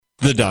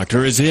The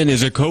Doctor Is In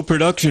is a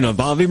co-production of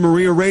Ave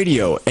Maria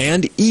Radio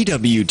and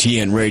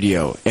EWTN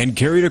Radio and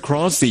carried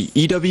across the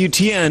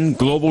EWTN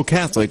Global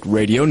Catholic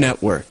Radio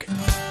Network.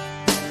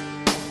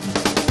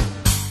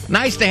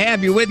 Nice to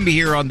have you with me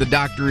here on The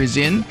Doctor Is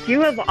In. You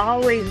have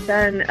always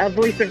been a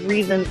voice of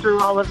reason through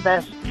all of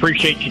this.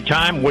 Appreciate your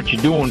time, what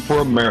you're doing for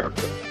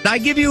America. I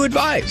give you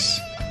advice,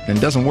 and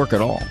it doesn't work at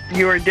all.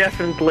 You are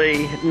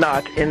definitely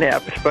not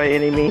inept by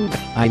any means.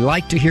 I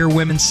like to hear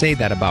women say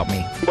that about me.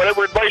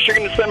 Whatever advice you're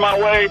going to send my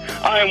way,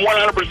 I am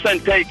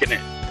 100% taking it.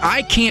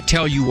 I can't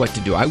tell you what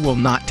to do. I will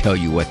not tell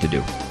you what to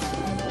do.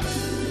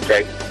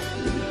 Okay.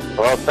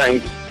 Well,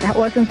 thanks. That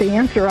wasn't the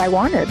answer I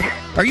wanted.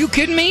 Are you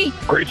kidding me?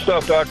 Great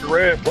stuff, Dr.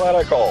 Ray. I'm glad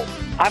I called.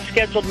 I've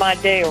scheduled my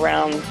day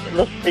around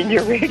listening to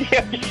your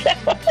radio show.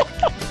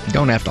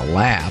 Don't have to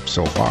laugh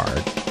so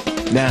hard.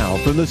 Now,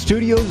 from the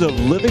studios of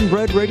Living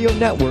Bread Radio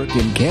Network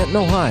in Canton,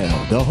 Ohio,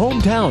 the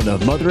hometown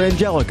of Mother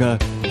Angelica,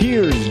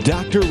 here's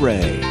Dr.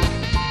 Ray.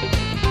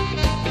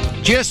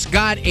 Just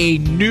got a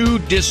new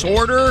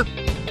disorder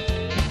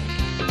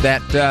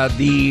that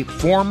the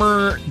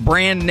former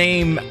brand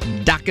name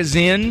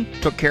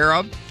Dacazin took care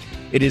of.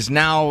 It is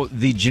now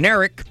the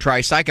generic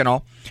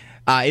tricyclinol.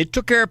 It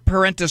took care of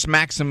parentis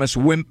maximus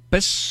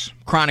wimpus,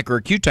 chronic or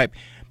acute type.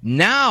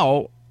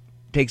 Now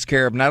takes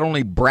care of not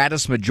only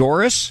Bratus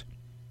majoris,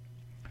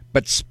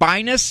 but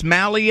spinus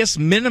malleus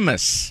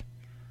minimus.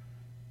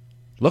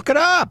 Look it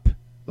up.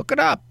 Look it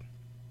up.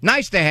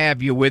 Nice to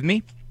have you with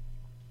me.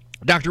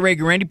 Dr. Ray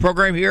Guarendi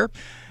program here.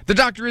 The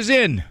Doctor Is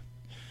In.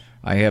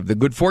 I have the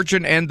good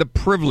fortune and the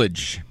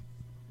privilege.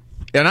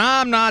 And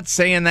I'm not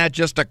saying that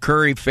just to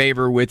curry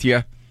favor with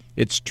you.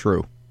 It's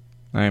true.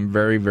 I am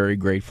very, very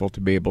grateful to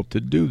be able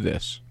to do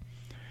this.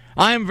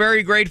 I am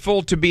very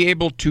grateful to be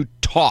able to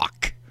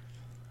talk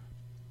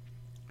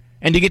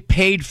and to get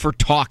paid for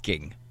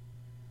talking.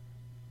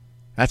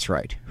 That's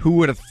right. Who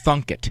would have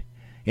thunk it?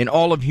 In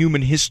all of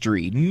human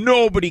history,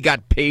 nobody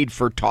got paid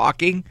for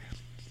talking.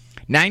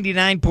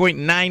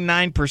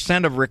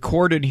 99.99% of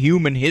recorded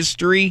human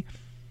history,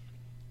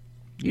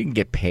 you can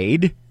get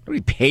paid.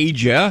 Nobody paid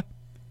you.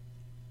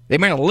 They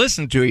might have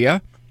listened to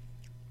you,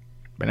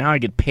 but now I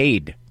get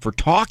paid for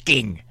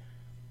talking.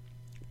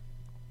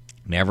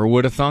 Never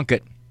would have thunk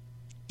it.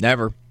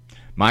 Never.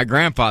 My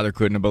grandfather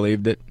couldn't have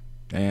believed it,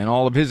 and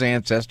all of his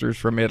ancestors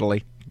from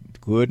Italy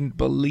couldn't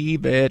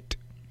believe it.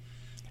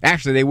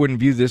 Actually, they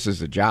wouldn't view this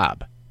as a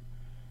job.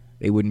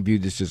 They wouldn't view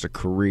this as a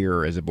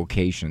career, as a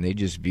vocation. They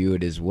just view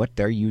it as, what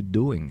are you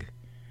doing?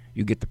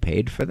 You get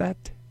paid for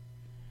that?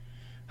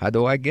 How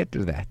do I get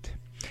to that?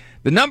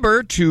 The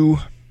number to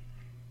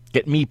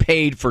get me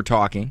paid for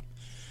talking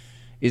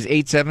is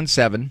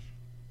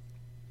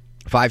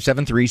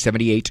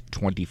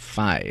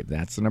 877-573-7825.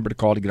 That's the number to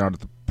call to get onto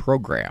the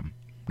program.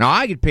 Now,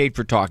 I get paid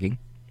for talking.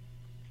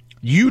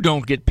 You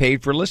don't get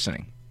paid for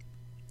listening.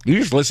 You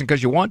just listen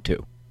because you want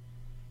to.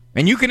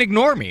 And you can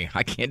ignore me.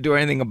 I can't do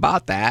anything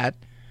about that.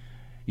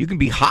 You can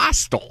be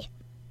hostile.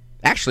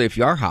 Actually, if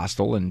you are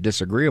hostile and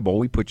disagreeable,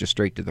 we put you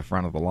straight to the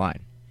front of the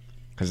line.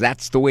 Because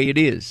that's the way it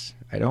is.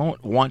 I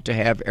don't want to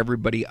have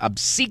everybody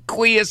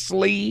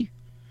obsequiously,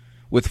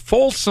 with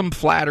fulsome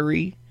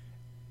flattery,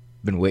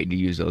 been waiting to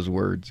use those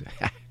words,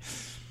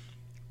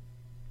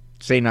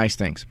 say nice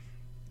things.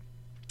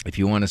 If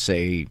you want to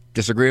say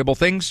disagreeable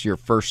things, you're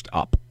first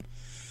up.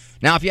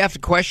 Now, if you have a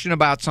question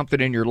about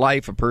something in your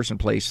life, a person,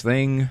 place,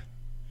 thing,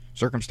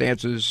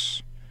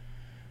 circumstances,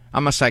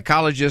 I'm a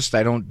psychologist.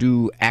 I don't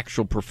do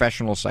actual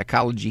professional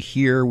psychology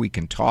here. We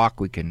can talk.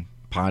 We can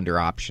ponder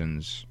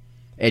options,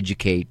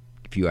 educate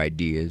a few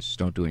ideas.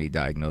 Don't do any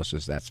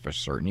diagnosis. That's for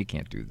certain. You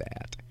can't do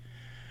that.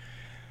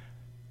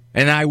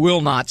 And I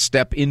will not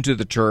step into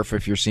the turf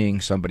if you're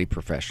seeing somebody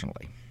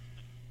professionally.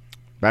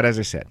 But as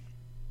I said,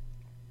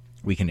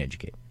 we can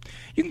educate.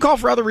 You can call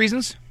for other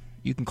reasons.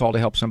 You can call to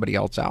help somebody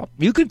else out.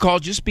 You can call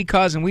just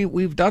because, and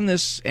we've done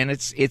this, and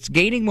it's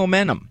gaining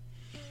momentum.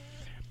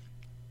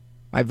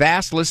 My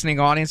vast listening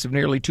audience of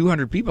nearly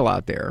 200 people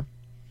out there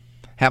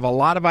have a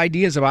lot of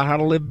ideas about how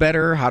to live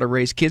better, how to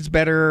raise kids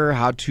better,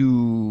 how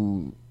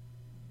to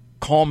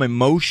calm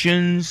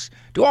emotions,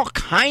 do all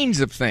kinds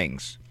of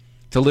things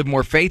to live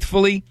more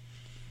faithfully.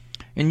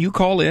 And you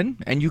call in,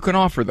 and you can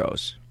offer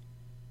those.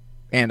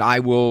 And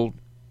I will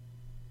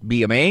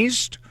be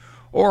amazed,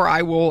 or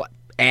I will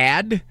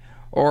add,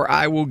 or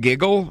I will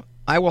giggle.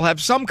 I will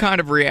have some kind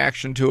of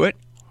reaction to it,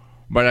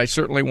 but I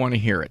certainly want to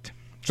hear it.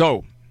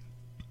 So,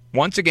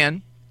 once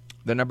again,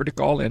 the number to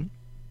call in.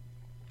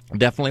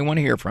 Definitely want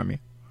to hear from you.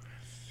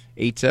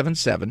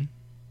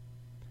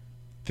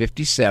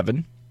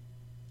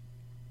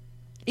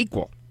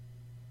 877-57-EQUAL.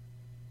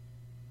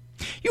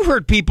 You've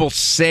heard people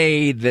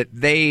say that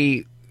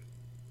they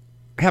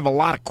have a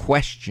lot of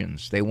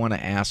questions they want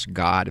to ask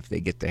God if they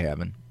get to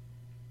heaven.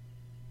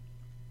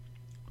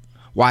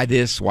 Why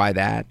this? Why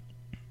that?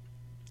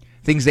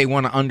 Things they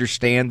want to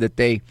understand that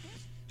they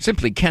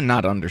simply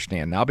cannot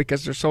understand now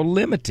because they're so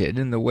limited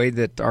in the way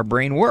that our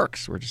brain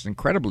works. We're just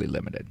incredibly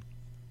limited.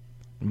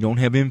 We don't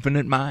have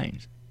infinite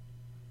minds.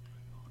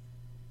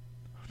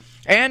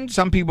 And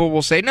some people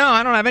will say, no,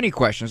 I don't have any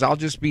questions. I'll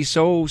just be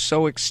so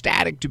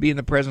ecstatic to be in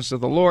the presence of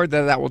the Lord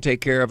that will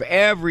take care of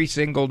every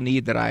single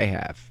need that I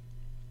have.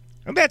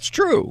 And that's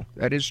true.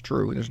 That is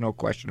true. There's no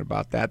question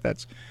about that.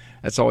 That's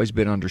always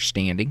been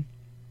understanding.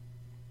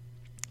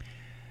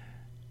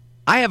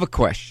 I have a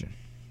question.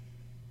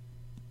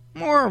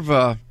 More of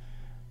a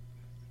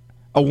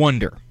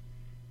wonder.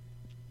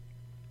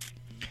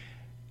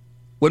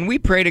 When we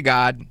pray to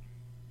God,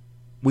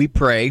 we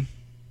pray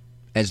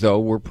as though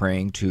we're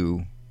praying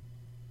to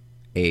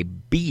a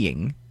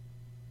being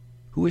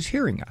who is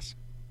hearing us.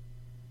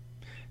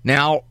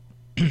 Now,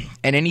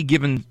 at any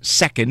given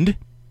second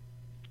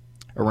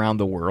around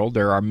the world,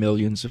 there are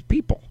millions of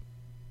people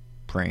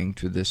praying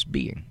to this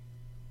being.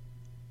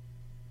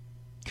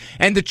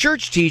 And the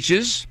church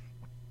teaches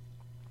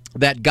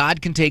that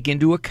God can take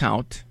into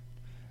account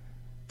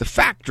the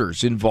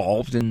factors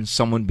involved in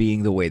someone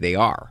being the way they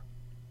are.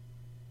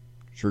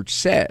 Church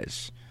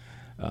says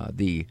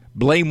the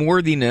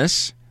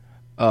blameworthiness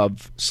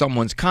of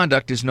someone's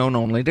conduct is known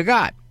only to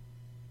God.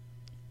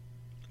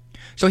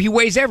 So he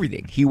weighs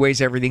everything. He weighs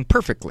everything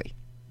perfectly.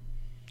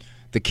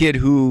 The kid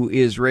who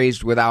is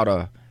raised without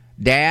a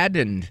dad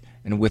and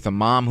with a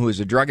mom who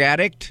is a drug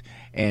addict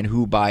and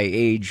who by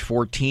age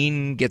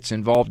 14 gets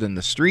involved in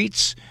the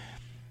streets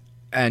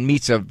and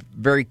meets a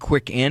very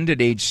quick end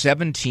at age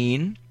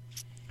 17,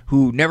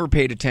 who never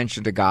paid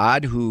attention to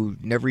God, who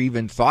never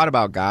even thought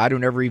about God, who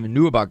never even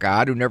knew about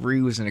God, who never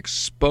was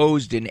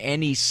exposed in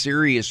any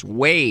serious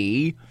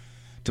way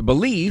to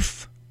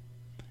belief,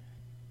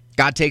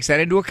 God takes that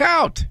into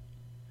account.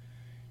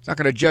 He's not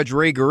going to judge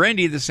Ray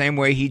Guarendi the same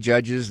way he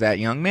judges that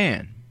young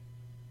man.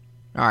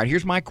 All right,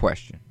 here's my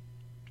question.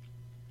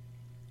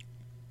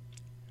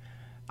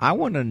 I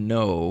want to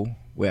know,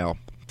 well,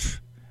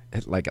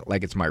 like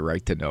it's my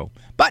right to know,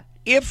 but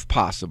if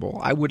possible,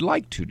 I would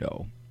like to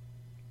know,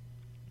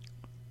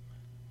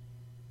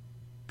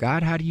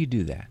 God, how do you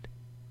do that?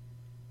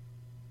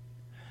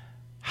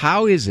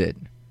 How is it?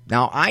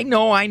 Now, I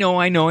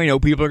know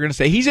people are going to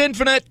say, he's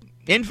infinite.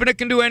 Infinite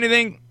can do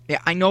anything.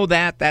 Yeah, I know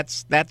that.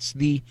 That's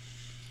the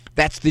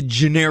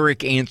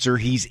generic answer.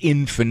 He's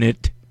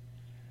infinite.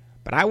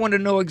 But I want to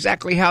know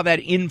exactly how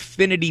that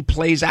infinity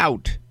plays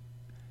out.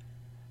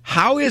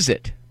 How is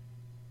it?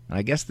 And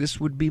I guess this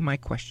would be my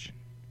question.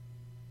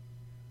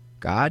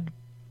 God,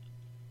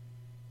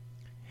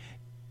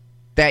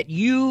 that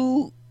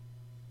you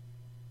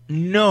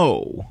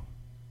know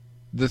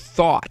the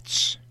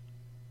thoughts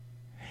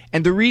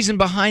and the reason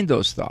behind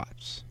those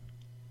thoughts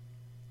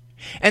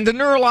and the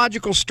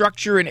neurological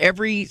structure in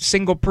every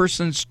single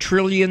person's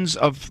trillions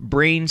of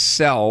brain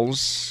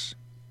cells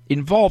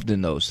involved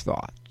in those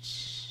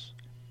thoughts,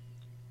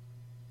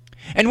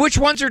 and which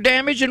ones are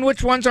damaged and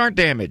which ones aren't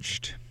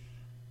damaged,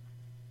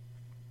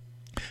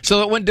 so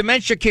that when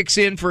dementia kicks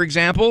in, for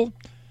example,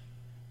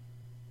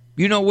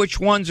 you know which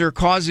ones are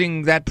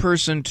causing that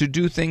person to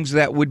do things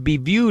that would be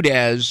viewed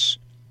as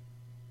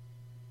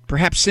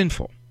perhaps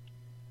sinful.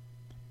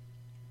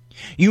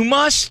 You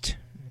must,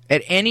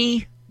 at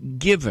any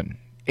given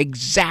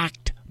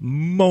exact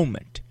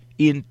moment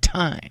in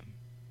time,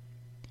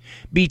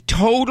 be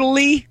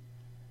totally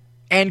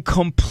and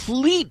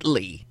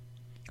completely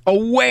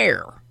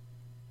aware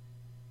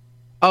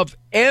of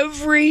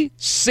every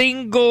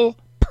single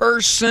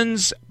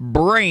person's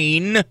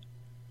brain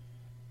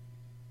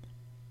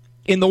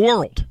in the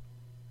world.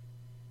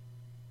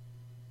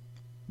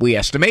 We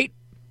estimate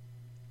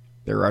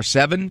there are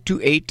 7 to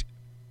 8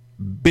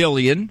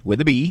 billion,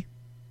 with a B,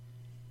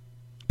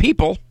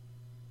 people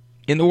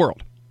in the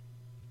world.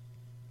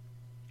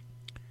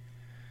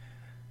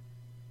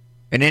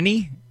 In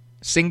any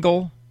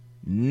single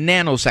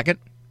nanosecond,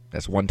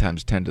 that's 1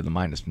 times 10 to the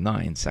minus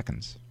 9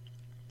 seconds.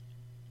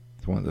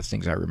 It's one of the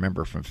things I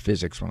remember from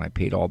physics when I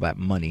paid all that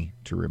money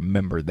to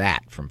remember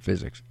that from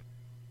physics.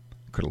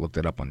 Could have looked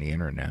it up on the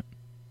internet.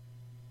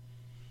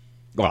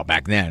 Well,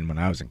 back then, when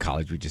I was in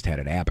college, we just had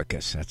an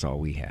abacus. That's all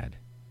we had.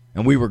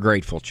 And we were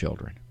grateful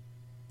children.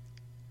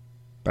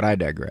 But I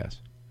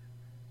digress.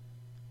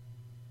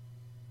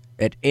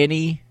 At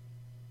any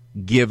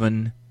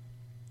given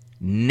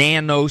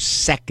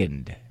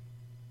nanosecond,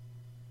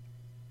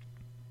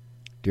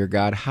 dear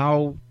God,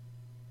 how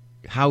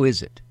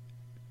is it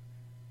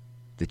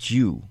that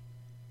you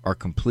are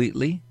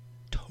completely,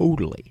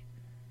 totally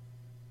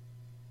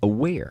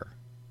aware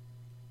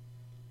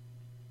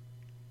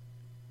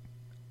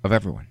of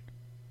everyone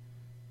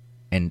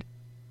and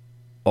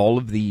all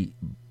of the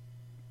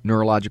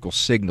neurological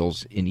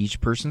signals in each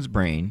person's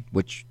brain,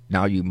 which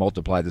now you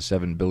multiply the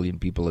 7 billion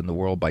people in the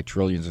world by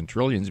trillions and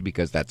trillions,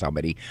 because that's how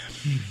many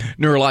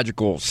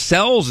neurological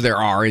cells there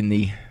are in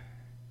the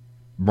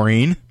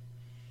brain.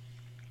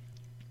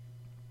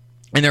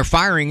 And they're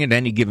firing at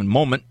any given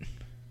moment.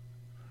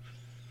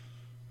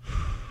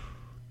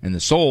 And the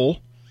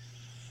soul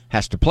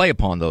has to play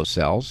upon those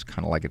cells,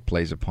 kind of like it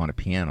plays upon a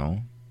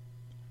piano.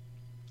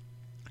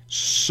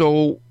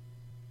 So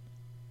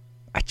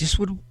I just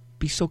would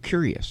be so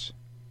curious.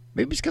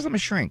 Maybe it's because I'm a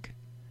shrink.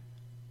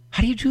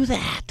 How do you do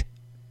that?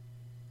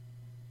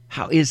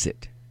 How is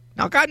it?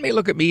 Now, God may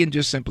look at me and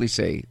just simply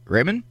say,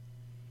 Raymond,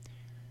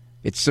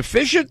 it's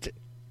sufficient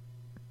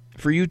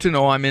for you to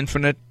know I'm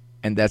infinite,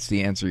 and that's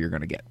the answer you're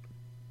going to get.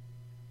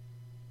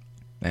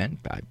 And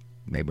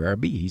maybe I'll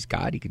be. He's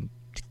God. He can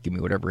give me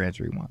whatever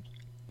answer he wants.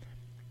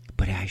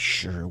 But I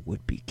sure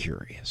would be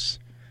curious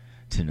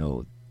to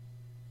know,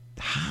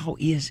 how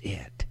is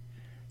it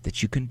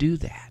that you can do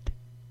that?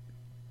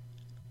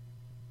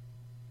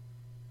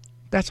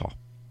 That's all.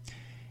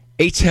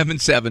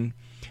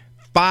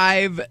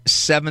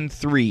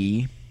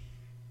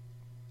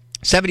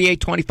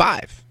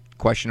 877-573-7825.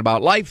 Question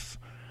about life.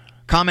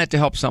 Comment to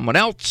help someone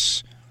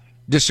else.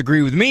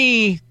 Disagree with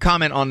me.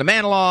 Comment on the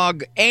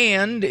monologue.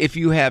 And if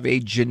you have a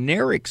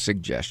generic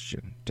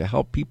suggestion to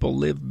help people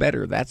live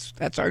better,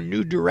 that's our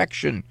new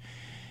direction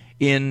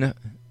in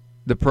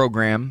the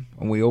program.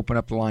 And we open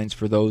up the lines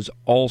for those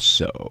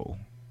also.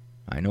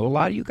 I know a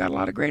lot of you got a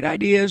lot of great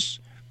ideas.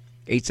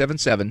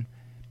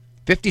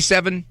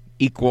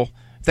 877-57-EQUAL.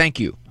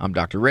 Thank you. I'm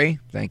Dr. Ray.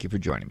 Thank you for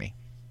joining me.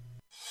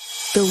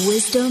 The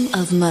wisdom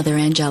of Mother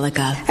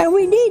Angelica. And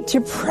we need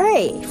to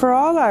pray for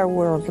all our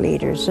world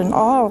leaders and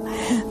all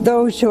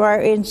those who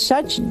are in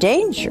such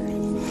danger.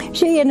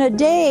 See, in a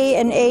day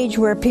and age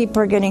where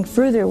people are getting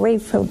further away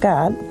from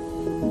God,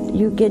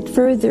 you get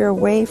further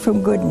away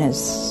from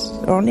goodness.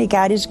 Only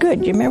God is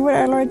good. You remember what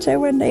our Lord said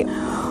one day?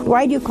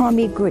 Why do you call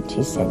me good?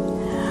 He said.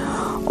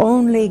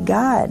 Only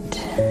God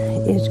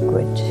is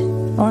good.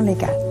 Only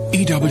God.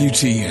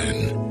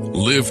 EWTN.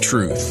 Live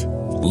truth.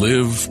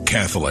 Live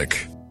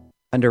Catholic.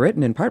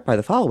 Underwritten in part by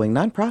the following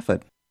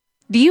nonprofit.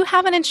 Do you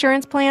have an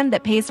insurance plan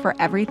that pays for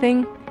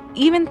everything,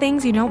 even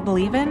things you don't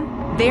believe in?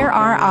 There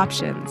are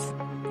options.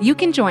 You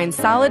can join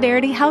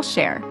Solidarity Health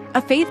Share,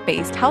 a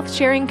faith-based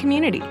health-sharing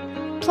community.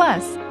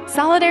 Plus,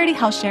 Solidarity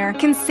Health Share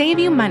can save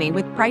you money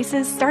with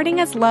prices starting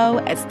as low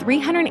as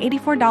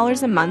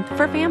 $384 a month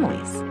for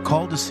families.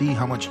 Call to see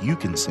how much you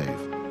can save.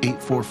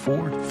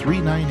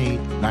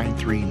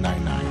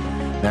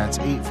 844-398-9399. That's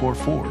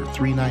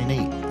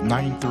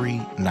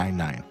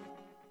 844-398-9399.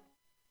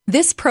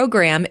 This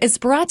program is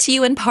brought to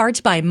you in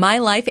part by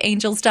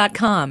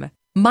MyLifeAngels.com.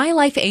 My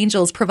Life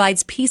Angels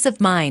provides peace of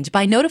mind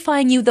by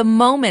notifying you the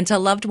moment a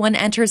loved one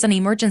enters an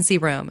emergency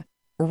room.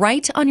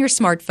 Right on your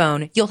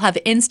smartphone, you'll have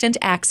instant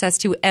access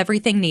to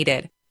everything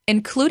needed,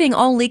 including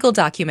all legal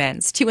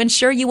documents, to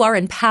ensure you are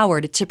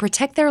empowered to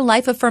protect their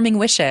life-affirming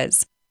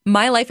wishes.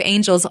 My Life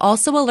Angels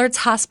also alerts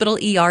hospital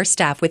ER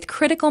staff with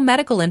critical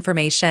medical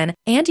information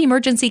and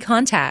emergency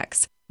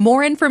contacts.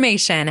 More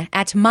information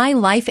at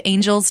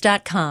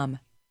MyLifeAngels.com.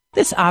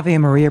 This Ave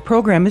Maria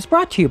program is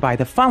brought to you by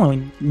the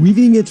following.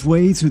 Weaving its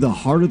way through the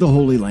heart of the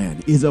Holy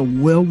Land is a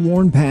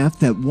well-worn path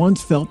that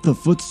once felt the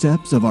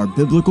footsteps of our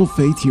biblical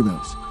faith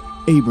heroes: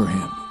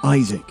 Abraham,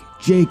 Isaac,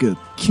 Jacob,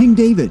 King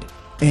David,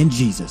 and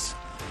Jesus.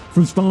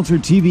 From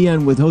sponsored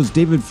TBN with hosts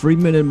David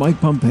Friedman and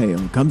Mike Pompeo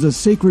comes a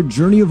sacred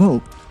journey of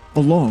hope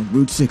along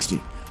Route 60,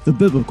 the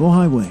Biblical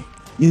Highway.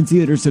 In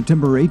theaters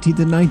September 18th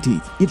and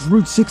 19th, it's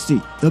Route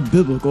 60, the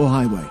Biblical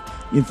Highway.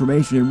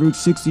 Information at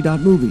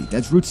Route60.movie.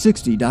 That's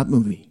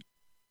Route60.movie.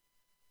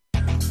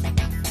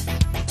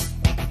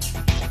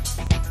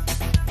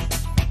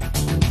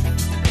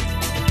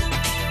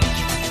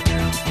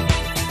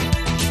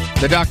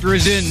 The doctor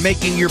is in,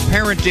 making your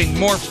parenting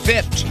more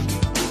fit,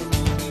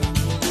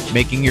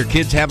 making your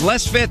kids have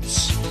less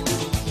fits,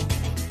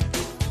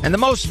 and the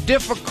most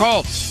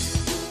difficult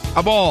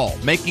of all,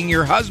 making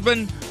your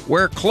husband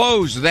wear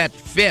clothes that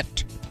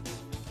fit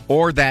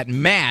or that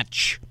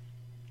match.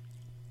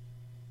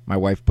 My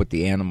wife put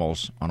the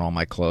animals on all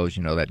my clothes,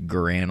 you know, that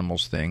Gur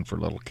Animals thing for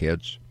little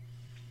kids.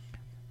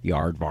 The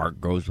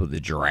aardvark goes with the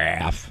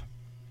giraffe.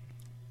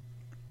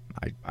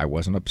 I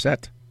wasn't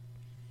upset.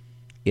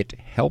 It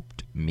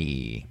helped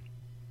me.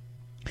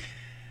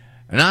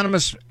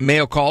 Anonymous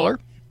mail caller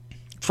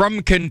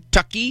from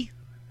Kentucky.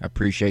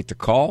 Appreciate the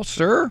call,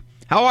 sir.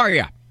 How are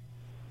you?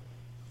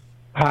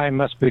 I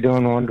must be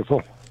doing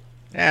wonderful.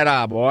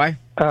 That boy.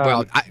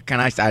 Well,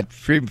 I'd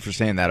free for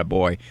saying that a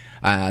boy.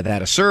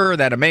 That a sir,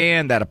 that a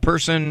man, that a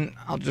person.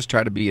 I'll just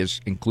try to be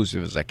as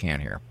inclusive as I can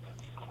here.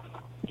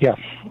 Yeah.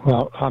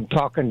 Well, I'm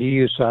talking to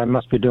you, so I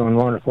must be doing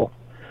wonderful.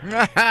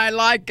 I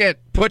like it.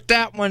 Put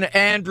that one,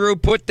 Andrew,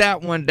 put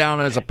that one down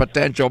as a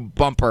potential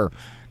bumper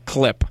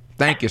clip.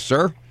 Thank you,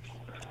 sir.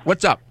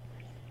 What's up?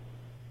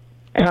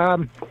 I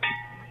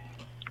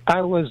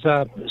was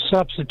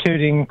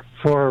substituting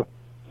for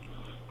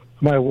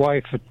my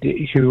wife,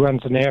 who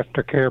runs an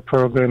aftercare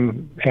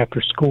program,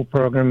 after-school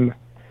program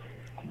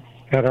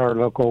at our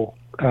local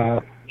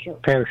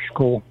parish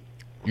school.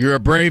 You're a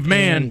brave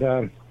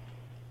man.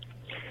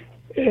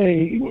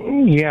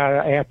 And,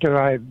 yeah, after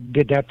I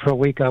did that for a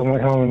week, I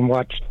went home and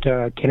watched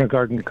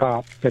Kindergarten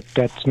Cop, but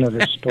that's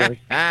another story.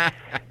 At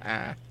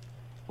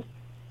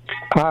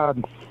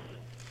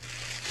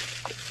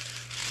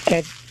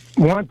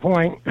one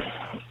point,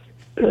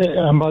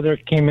 a mother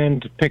came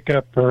in to pick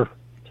up her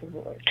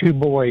two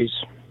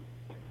boys.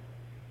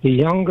 The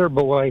younger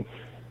boy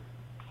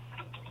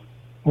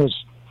was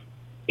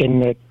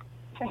in the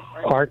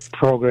art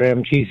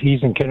program.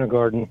 He's in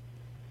kindergarten.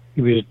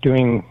 He was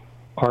doing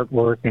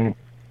artwork, and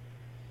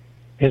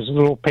his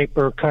little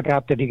paper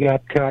cutout that he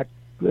got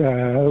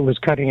was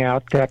cutting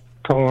out, got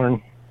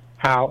torn.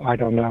 How, I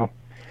don't know.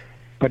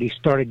 But he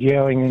started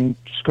yelling and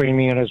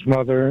screaming at his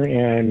mother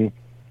and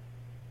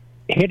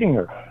hitting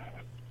her.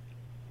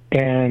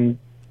 And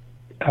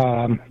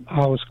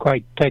I was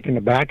quite taken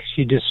aback.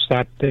 She just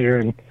sat there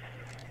and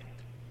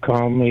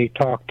calmly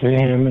talked to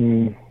him,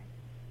 and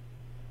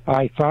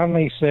I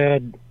finally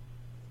said,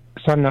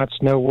 "Son,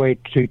 that's no way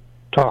to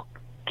talk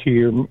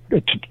to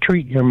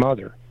treat your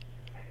mother."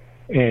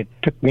 And it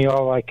took me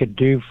all I could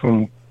do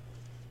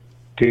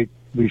to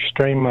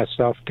restrain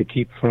myself to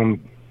keep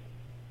from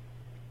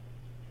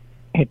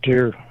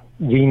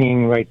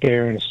intervening right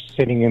there and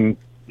sitting him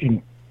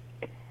in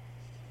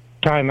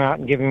timeout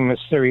and giving him a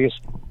serious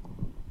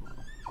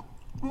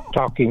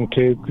talking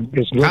to.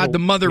 How'd the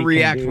mother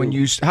react when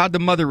you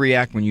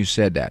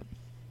said that?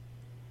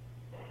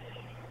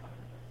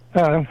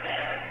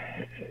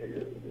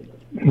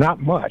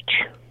 Not much.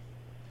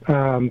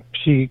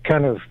 She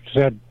kind of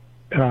said,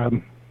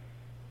 kind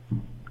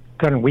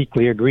of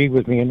weakly agreed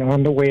with me, and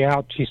on the way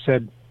out she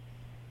said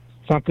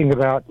something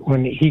about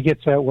when he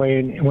gets that way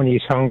and when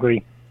he's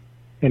hungry,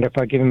 and if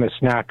I give him a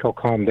snack, he'll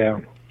calm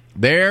down.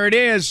 There it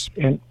is.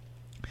 And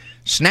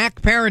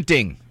snack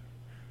parenting.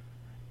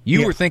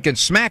 You were thinking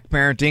smack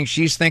parenting.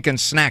 She's thinking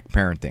snack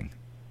parenting.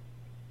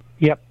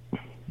 Yep.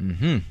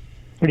 Mm-hmm.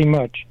 Pretty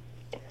much.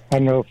 I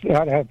know if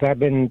that had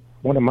been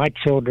one of my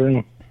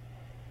children,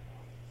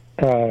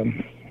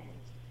 the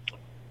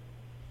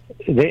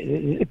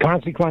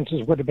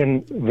consequences would have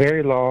been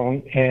very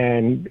long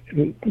and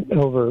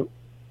over.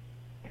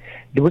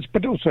 They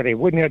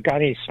wouldn't have got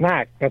any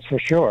snack, that's for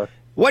sure.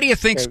 What do you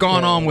think's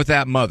going on with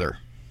that mother?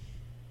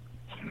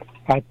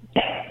 I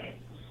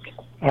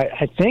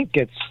think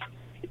it's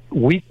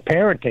weak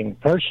parenting,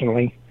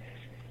 personally,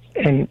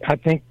 and I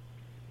think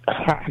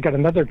I got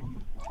another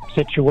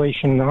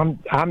situation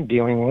I'm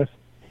dealing with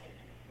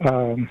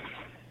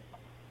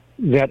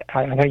that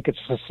I think it's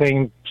the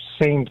same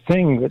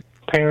thing that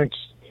parents.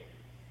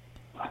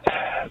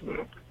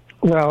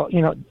 Well,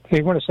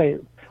 they want to say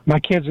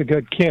my kid's a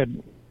good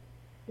kid.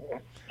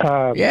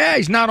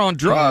 He's not on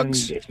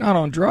drugs. He's not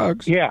on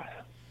drugs. Yeah.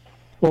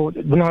 Well,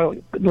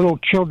 little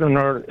children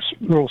are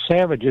little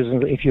savages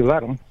if you let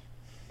them,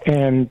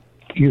 and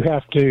you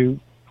have to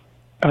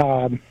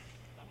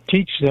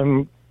teach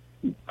them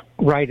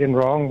right and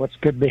wrong, what's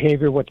good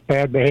behavior, what's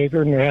bad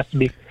behavior, and there has to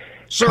be.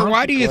 Sir,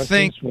 why do you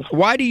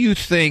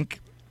think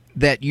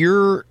that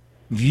your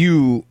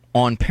view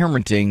on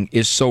parenting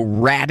is so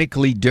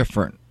radically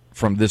different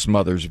from this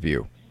mother's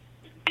view?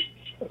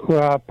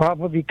 Well,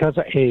 probably because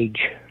of age.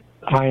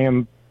 I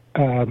am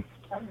in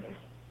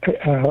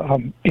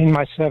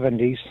my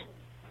 70s,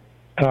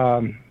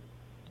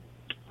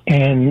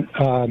 and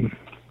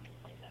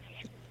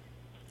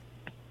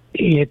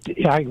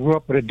I grew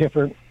up with a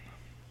different.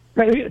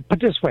 Put it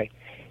this way: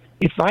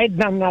 if I had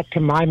done that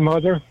to my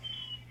mother,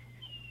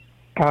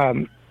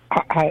 I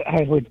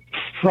would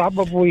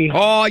probably.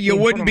 Oh, you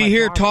wouldn't be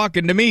here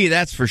talking to me,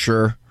 that's for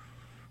sure.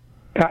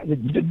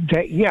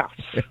 Yeah,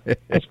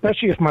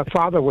 especially if my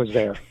father was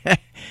there.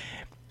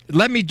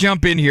 Let me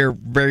jump in here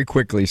very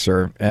quickly,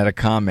 sir, at a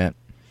comment.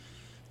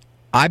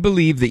 I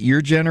believe that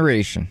your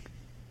generation,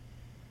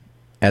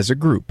 as a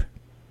group,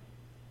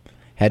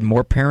 had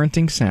more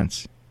parenting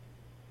sense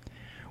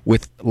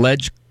with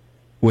less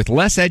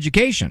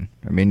education.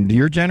 I mean,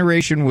 your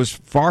generation was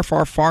far,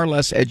 far, far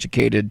less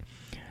educated,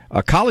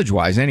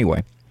 college-wise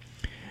anyway,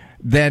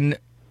 than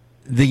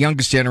the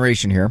youngest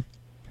generation here.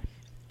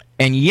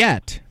 And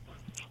yet,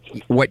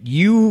 what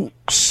you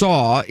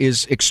saw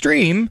is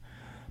extreme,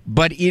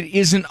 but it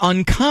isn't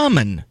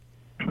uncommon,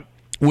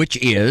 which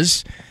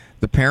is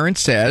the parent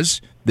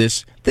says,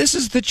 this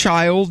is the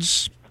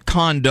child's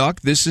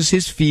conduct, this is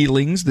his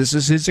feelings, this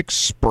is his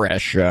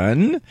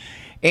expression,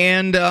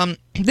 and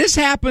this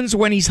happens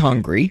when he's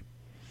hungry.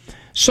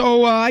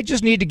 So I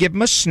just need to give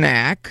him a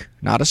snack,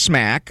 not a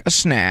smack, a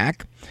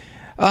snack,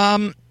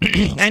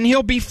 and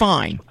he'll be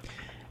fine.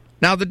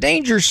 Now, the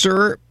danger,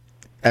 sir,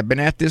 I've been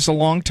at this a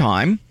long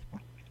time,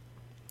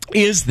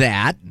 is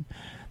that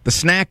the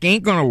snack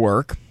ain't going to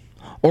work,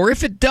 or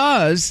if it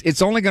does,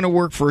 it's only going to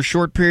work for a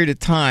short period of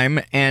time,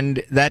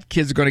 and that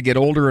kid's going to get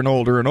older and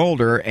older and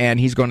older, and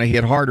he's going to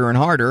hit harder and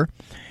harder,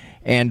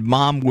 and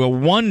mom will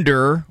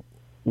wonder,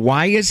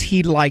 why is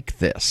he like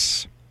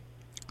this?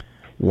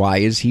 Why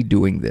is he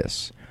doing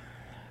this?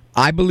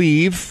 I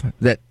believe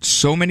that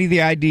so many of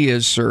the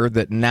ideas, sir,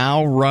 that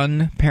now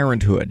run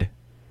parenthood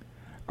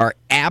are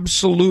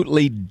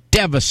absolutely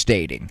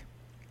devastating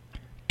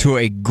to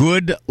a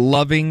good,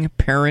 loving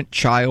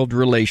parent-child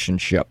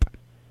relationship.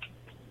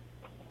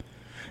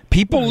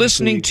 People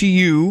listening to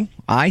you,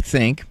 I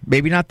think,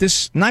 maybe not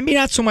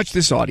so much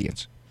this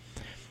audience,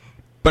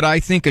 but I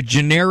think a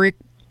generic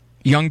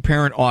young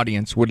parent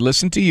audience would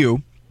listen to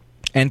you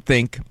and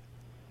think,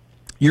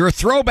 you're a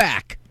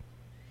throwback.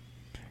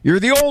 You're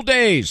the old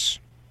days.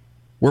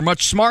 We're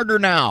much smarter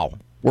now.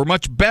 We're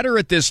much better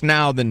at this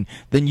now than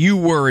you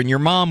were and your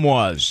mom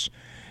was.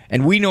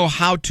 And we know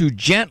how to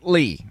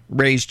gently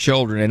raise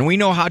children, and we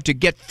know how to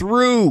get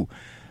through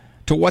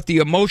to what the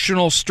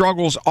emotional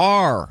struggles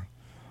are,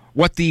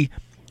 what the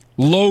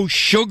low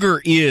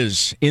sugar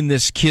is in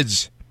this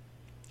kid's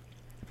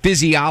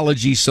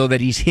physiology so that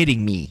he's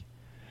hitting me.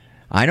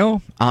 I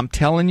know, I'm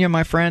telling you,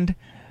 my friend,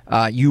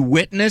 you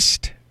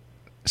witnessed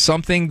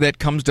something that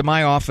comes to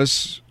my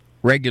office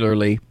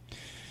regularly,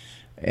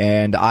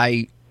 and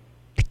I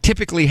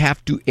typically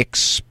have to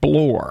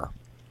explore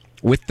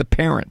with the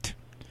parent.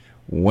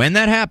 When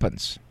that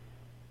happens,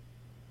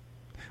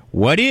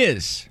 what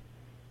is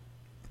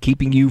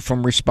keeping you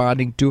from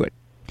responding to it?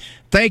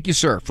 Thank you,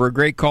 sir, for a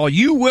great call.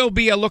 You will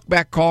be a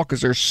look-back call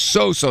because there's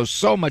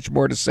so much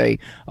more to say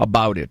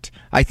about it.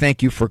 I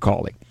thank you for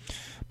calling.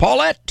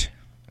 Paulette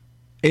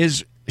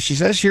she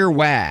says here,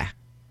 wah.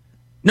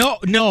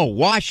 No,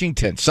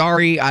 Washington.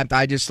 Sorry,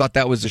 I just thought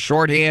that was a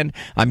shorthand.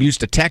 I'm used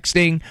to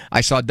texting.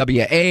 I saw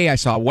W-A, I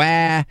saw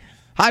wah.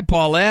 Hi,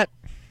 Paulette.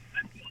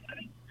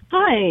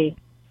 Hi.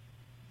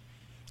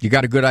 You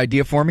got a good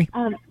idea for me?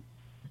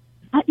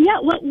 Yeah,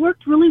 what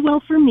worked really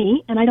well for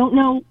me, and I don't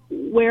know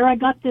where I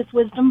got this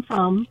wisdom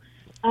from,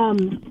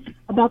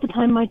 about the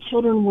time my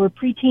children were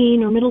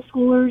preteen or middle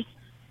schoolers,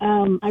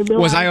 I realized...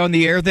 Was I on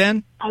the air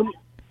then?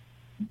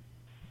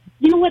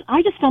 You know what?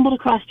 I just stumbled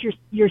across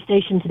your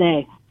station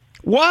today.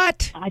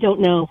 What? I don't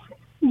know.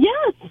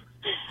 Yes.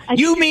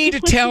 You mean to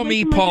tell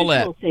me,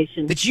 Paulette,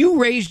 that you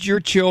raised your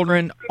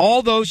children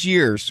all those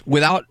years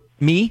without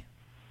me?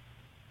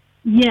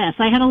 Yes,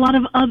 I had a lot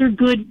of other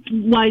good,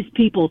 wise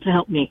people to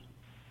help me.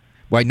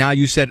 Right now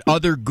you said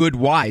other good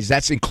wise.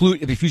 That's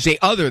include. If you say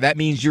other, that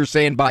means you're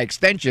saying by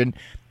extension,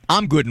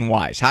 I'm good and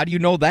wise. How do you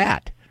know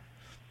that?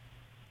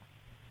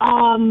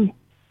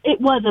 It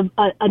was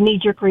a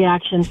knee-jerk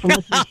reaction from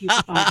listening to you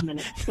for 5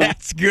 minutes.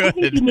 That's good. I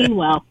think you mean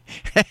well.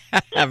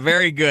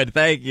 Very good.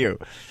 Thank you.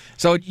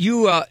 So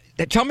you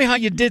tell me how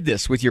you did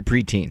this with your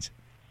preteens.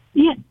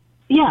 Yeah.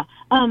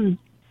 I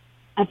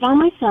found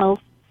myself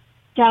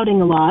doubting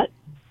a lot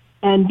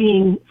and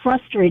being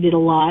frustrated a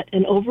lot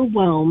and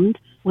overwhelmed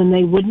when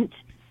they wouldn't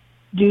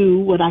do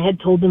what I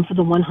had told them for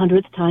the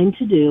 100th time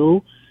to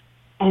do.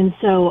 And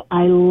so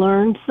I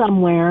learned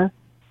somewhere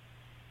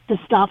to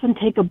stop and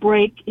take a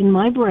break in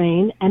my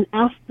brain and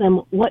ask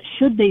them what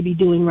should they be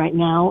doing right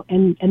now,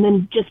 and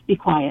then just be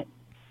quiet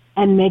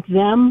and make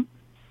them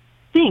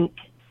think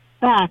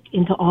back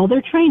into all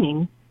their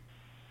training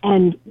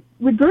and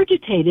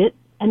regurgitate it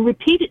and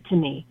repeat it to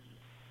me.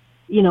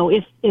 You know,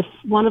 if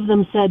one of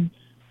them said,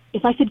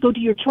 if I said, go do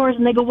your chores,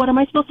 and they go, what am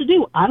I supposed to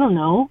do? I don't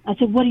know. I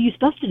said, what are you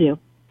supposed to do?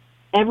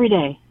 Every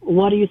day,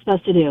 what are you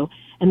supposed to do?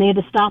 And they had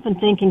to stop and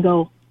think and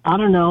go, I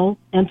don't know,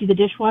 empty the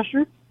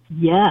dishwasher?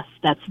 Yes,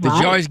 that's right.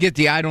 Did you always get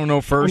the I don't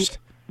know first?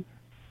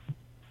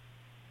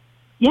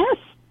 Yes.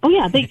 Oh,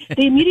 yeah. They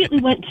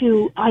immediately went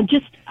to,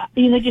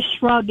 they just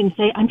shrug and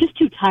say, I'm just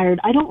too tired.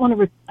 I don't want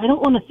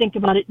to think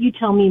about it. You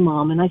tell me,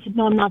 Mom. And I said,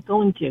 no, I'm not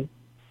going to.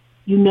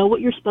 You know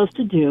what you're supposed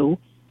to do.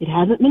 It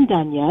hasn't been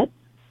done yet.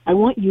 I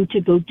want you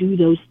to go do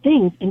those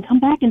things and come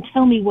back and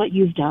tell me what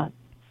you've done.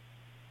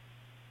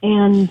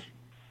 And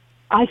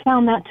I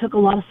found that took a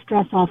lot of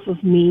stress off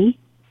of me.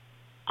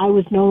 I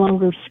was no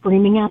longer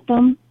screaming at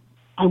them.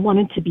 I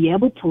wanted to be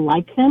able to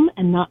like them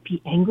and not be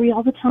angry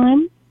all the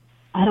time.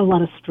 I had a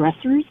lot of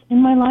stressors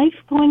in my life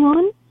going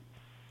on,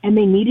 and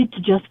they needed to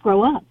just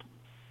grow up.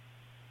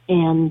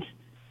 And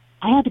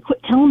I had to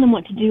quit telling them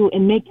what to do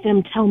and make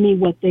them tell me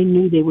what they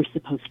knew they were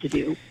supposed to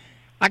do.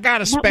 I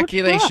got a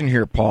speculation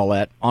here,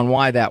 Paulette, on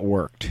why that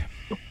worked.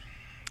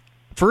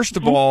 First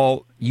of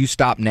all, you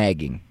stopped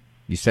nagging.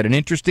 You said an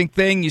interesting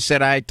thing. You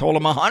said, I told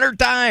them 100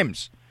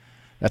 times.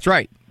 That's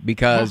right,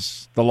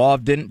 because the law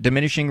of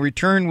diminishing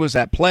return was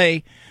at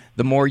play.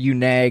 The more you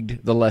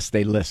nagged, the less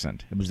they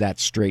listened. It was that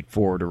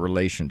straightforward a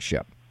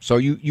relationship. So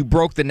you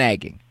broke the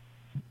nagging.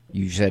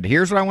 You said,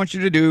 here's what I want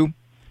you to do,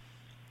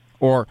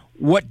 or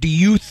what do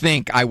you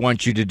think I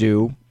want you to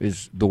do,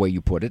 is the way you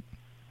put it.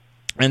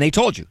 And they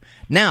told you.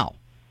 Now,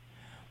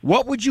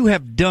 what would you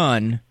have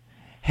done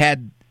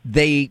had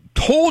they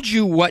told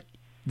you what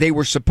they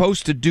were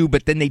supposed to do,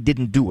 but then they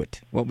didn't do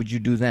it? What would you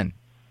do then?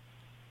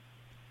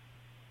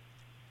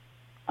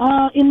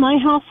 In my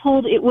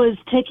household, it was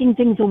taking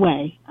things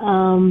away,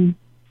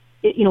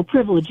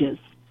 privileges.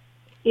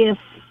 If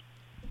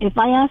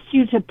I asked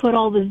you to put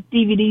all the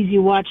DVDs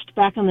you watched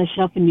back on the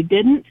shelf and you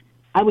didn't,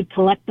 I would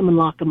collect them and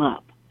lock them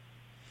up.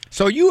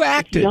 So you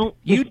acted.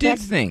 You did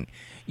thing.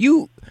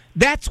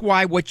 That's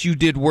why what you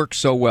did worked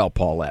so well,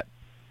 Paulette.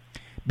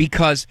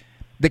 Because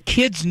the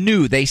kids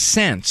knew, they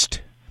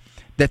sensed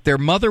that their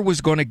mother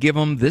was going to give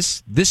them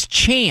this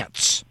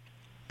chance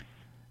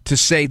to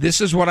say,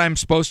 this is what I'm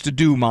supposed to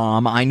do,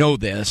 Mom. I know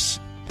this.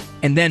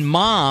 And then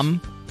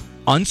Mom,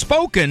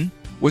 unspoken,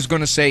 was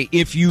going to say,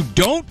 if you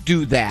don't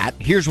do that,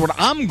 here's what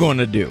I'm going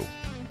to do.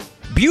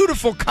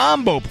 Beautiful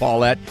combo,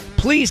 Paulette.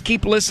 Please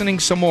keep listening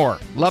some more.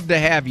 Love to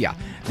have you.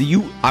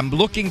 I'm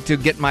looking to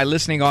get my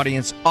listening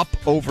audience up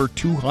over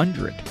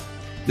 200.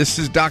 This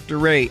is Dr.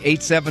 Ray.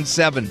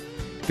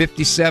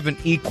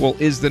 877-57-EQUAL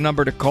is the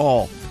number to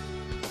call.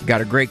 Got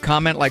a great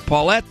comment like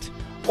Paulette?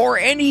 or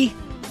any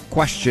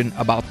question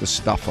about the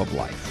stuff of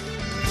life.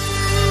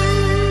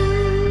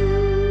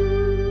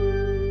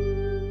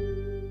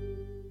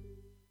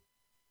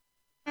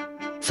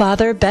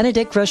 Father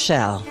Benedict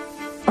Rochelle.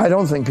 I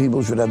don't think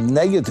people should have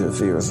negative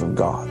fears of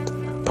God,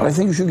 but I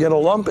think you should get a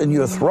lump in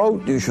your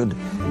throat. You should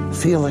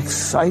feel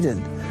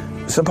excited.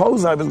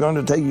 Suppose I was going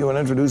to take you and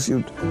introduce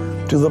you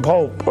to the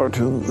Pope or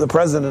to the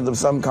President of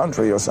some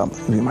country or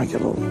something. You might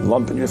get a little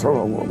lump in your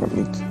throat.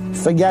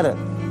 Forget it.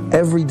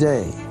 Every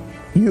day,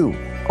 you,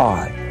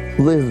 I,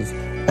 live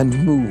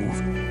and move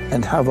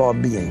and have our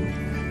being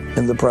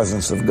in the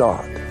presence of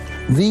God.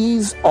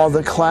 These are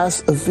the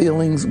class of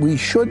feelings we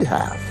should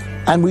have,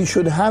 and we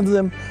should have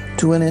them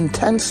to an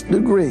intense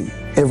degree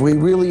if we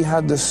really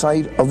had the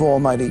sight of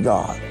Almighty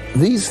God.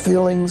 These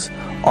feelings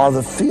are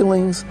the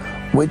feelings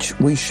which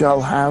we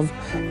shall have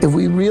if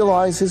we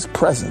realize His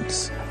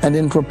presence, and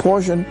in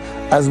proportion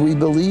as we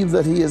believe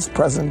that He is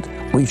present,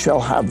 we shall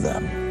have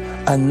them.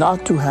 And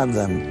not to have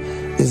them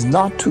is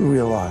not to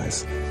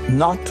realize,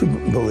 not to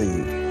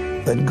believe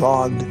that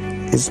God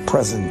is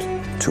present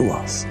to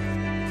us.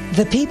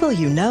 The people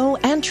you know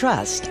and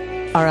trust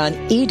are on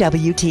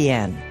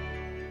EWTN.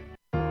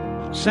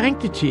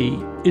 Sanctity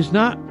is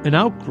not an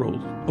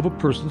outgrowth of a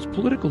person's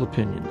political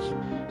opinions.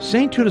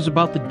 Sainthood is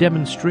about the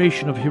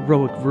demonstration of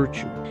heroic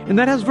virtue, and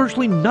that has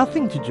virtually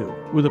nothing to do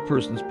with a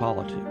person's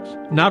politics.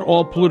 Not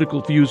all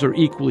political views are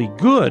equally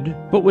good,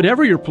 but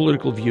whatever your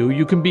political view,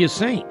 you can be a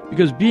saint,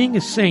 because being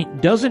a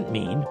saint doesn't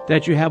mean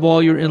that you have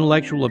all your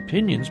intellectual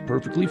opinions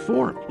perfectly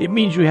formed. It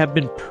means you have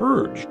been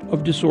purged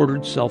of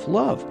disordered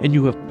self-love, and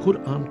you have put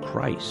on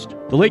Christ.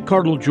 The late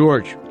Cardinal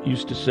George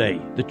used to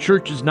say, the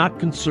church is not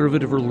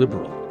conservative or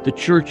liberal. The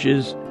church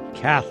is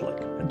Catholic.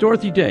 And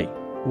Dorothy Day,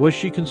 was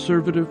she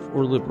conservative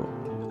or liberal?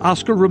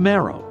 Oscar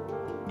Romero,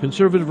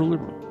 conservative or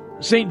liberal?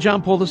 St.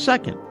 John Paul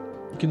II,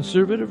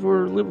 conservative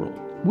or liberal?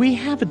 We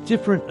have a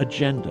different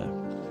agenda,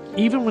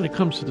 even when it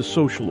comes to the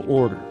social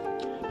order.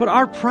 But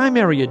our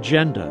primary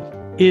agenda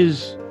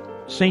is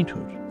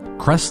sainthood.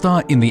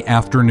 Cresta in the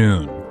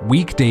afternoon,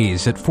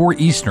 weekdays at 4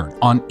 Eastern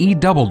on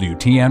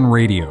EWTN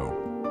Radio.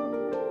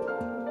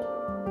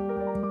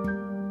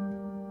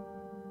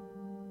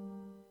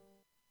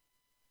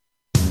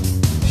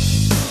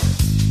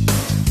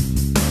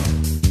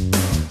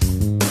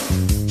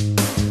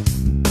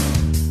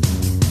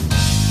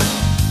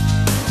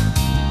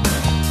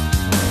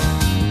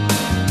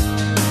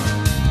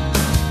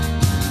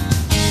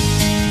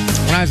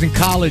 In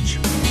college,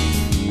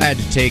 I had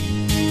to take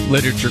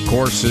literature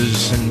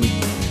courses and we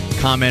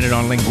commented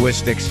on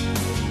linguistics.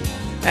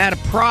 I had a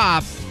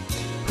prof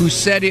who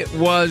said it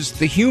was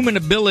the human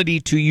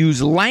ability to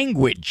use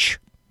language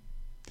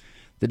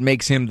that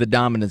makes him the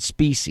dominant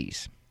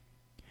species.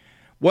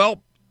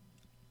 Well,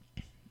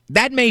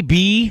 that may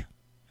be,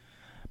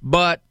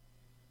 but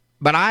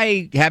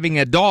I, having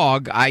a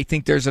dog, I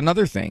think there's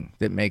another thing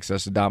that makes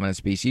us a dominant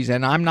species,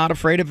 and I'm not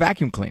afraid of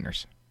vacuum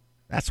cleaners.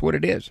 That's what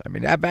it is. I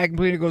mean, that vacuum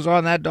cleaner goes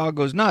on, that dog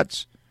goes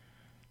nuts.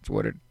 That's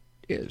what it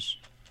is.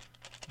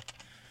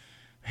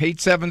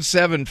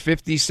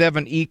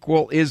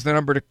 877-57-EQUAL is the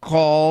number to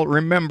call.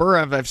 Remember,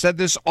 I've said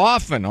this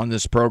often on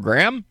this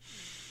program.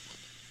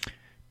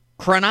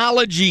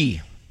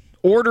 Chronology,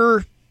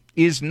 order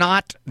is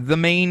not the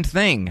main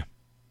thing.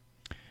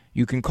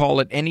 You can call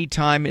at any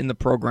time in the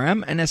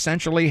program and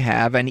essentially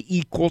have an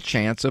equal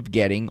chance of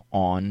getting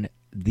on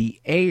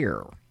the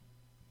air.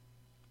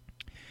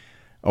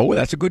 Oh,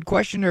 that's a good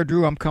question there,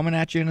 Drew. I'm coming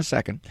at you in a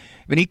second.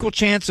 An equal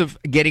chance of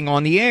getting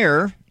on the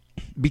air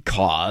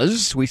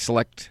because we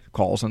select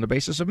calls on the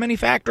basis of many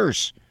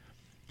factors,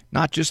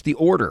 not just the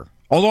order.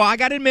 Although I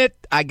got to admit,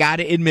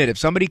 if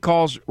somebody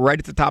calls right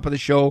at the top of the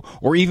show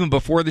or even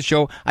before the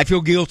show, I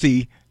feel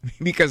guilty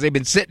because they've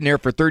been sitting there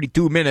for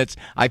 32 minutes.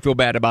 I feel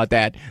bad about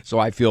that, so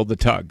I feel the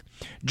tug.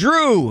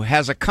 Drew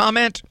has a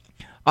comment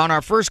on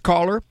our first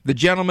caller, the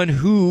gentleman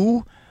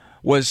who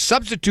was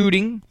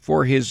substituting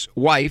for his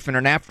wife in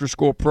an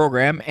after-school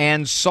program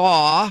and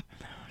saw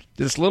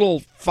this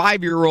little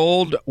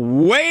 5-year-old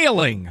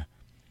wailing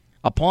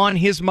upon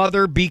his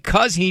mother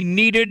because he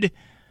needed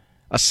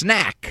a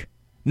snack.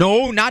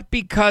 No, not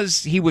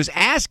because he was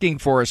asking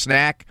for a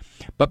snack,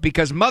 but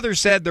because mother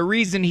said the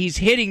reason he's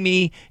hitting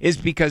me is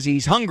because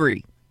he's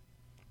hungry.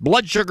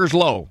 Blood sugar's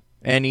low,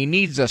 and he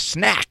needs a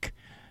snack.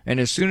 And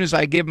as soon as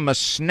I give him a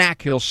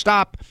snack, he'll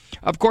stop.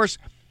 Of course,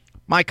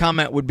 my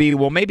comment would be,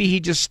 well, maybe he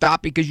just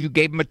stopped because you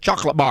gave him a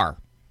chocolate bar.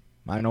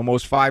 I know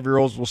most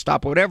 5-year-olds will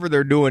stop whatever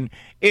they're doing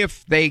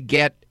if they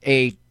get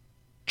a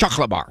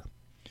chocolate bar.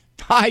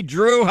 Hi,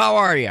 Drew. How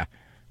are you?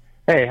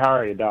 Hey, how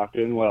are you, Doc?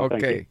 Doing well, okay.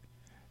 Thank you.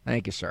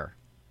 Thank you, sir.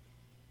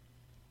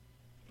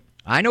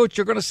 I know what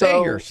you're going to say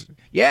here.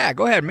 Yeah,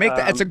 go ahead. Make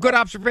that. It's a good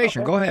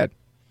observation. Okay. Go ahead.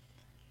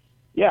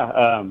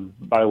 Yeah.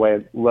 By the way,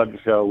 I love the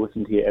show.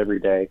 Listen to you every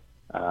day.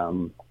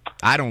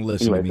 I don't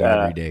listen to me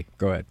every day.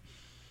 Go ahead.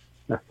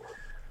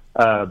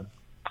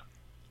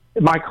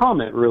 My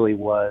comment really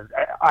was,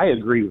 I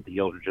agree with the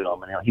older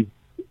gentleman.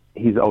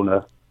 He's old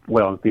enough,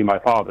 well enough to be my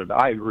father, but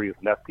I agree with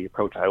him. That's the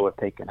approach I would have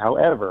taken.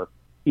 However,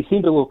 he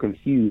seemed a little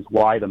confused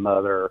why the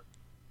mother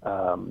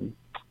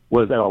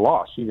was at a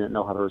loss. She didn't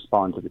know how to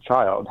respond to the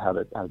child, how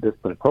to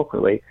discipline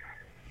appropriately.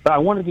 But I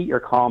want to get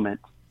your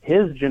comment.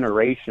 His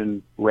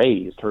generation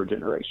raised her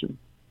generation.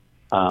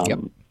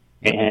 And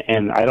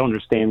I don't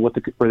understand where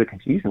the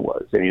confusion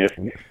was. I mean, if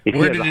he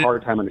has a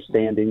hard time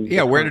understanding...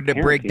 Yeah, where did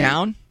it break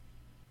down?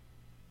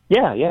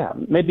 Yeah.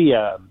 Maybe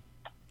run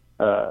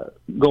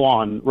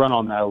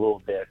on that a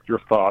little bit, your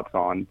thoughts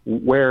on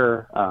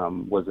where,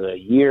 was it a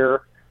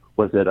year?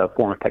 Was it a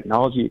form of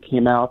technology that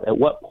came out? At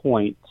what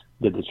point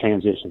did the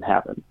transition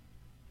happen?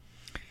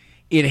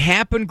 It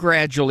happened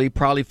gradually,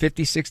 probably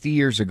 50, 60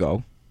 years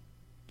ago,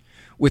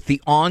 with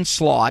the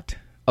onslaught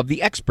of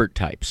the expert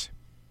types.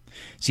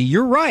 See,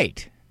 you're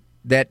right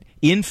that,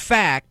 in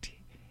fact,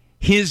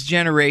 his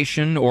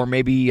generation, or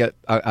maybe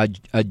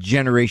a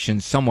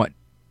generation somewhat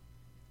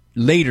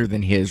later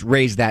than his,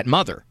 raised that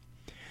mother.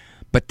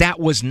 But that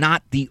was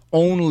not the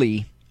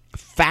only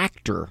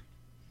factor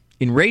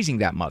in raising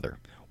that mother.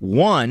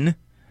 One,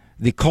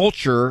 the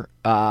culture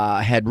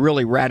had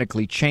really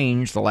radically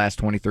changed the last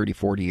 20, 30,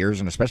 40 years,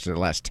 and especially the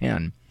last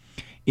 10,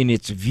 in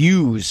its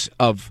views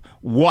of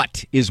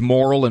what is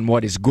moral and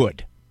what is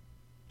good.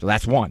 So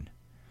that's one.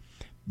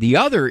 The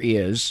other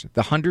is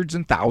the hundreds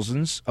and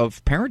thousands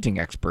of parenting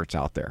experts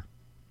out there.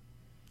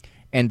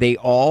 And they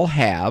all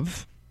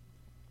have,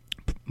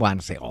 well, I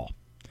don't say all,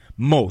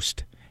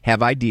 most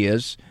have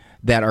ideas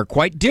that are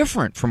quite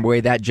different from the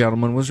way that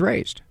gentleman was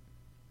raised.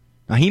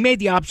 Now, he made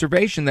the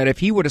observation that if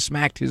he would have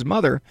smacked his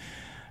mother,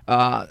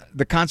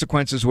 the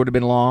consequences would have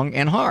been long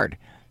and hard.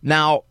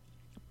 Now,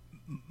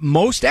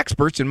 most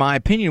experts, in my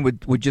opinion,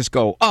 would just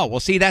go, oh, well,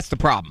 see, that's the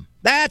problem.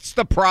 That's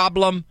the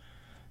problem.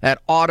 That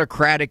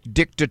autocratic,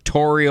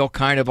 dictatorial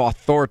kind of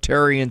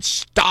authoritarian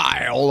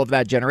style of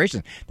that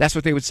generation. That's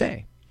what they would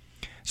say.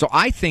 So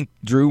I think,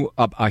 Drew,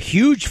 a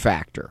huge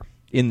factor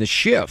in the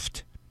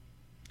shift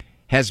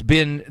has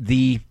been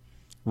the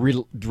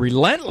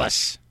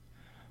relentless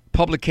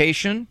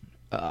publication,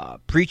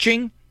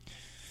 preaching,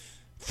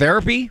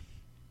 therapy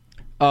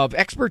of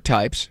expert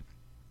types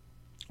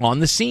on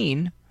the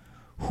scene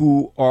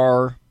who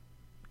are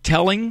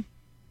telling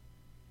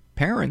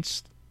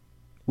parents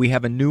we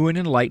have a new and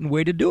enlightened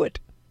way to do it.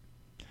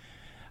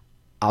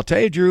 I'll tell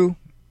you, Drew,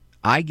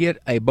 I get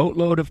a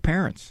boatload of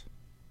parents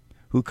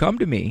who come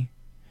to me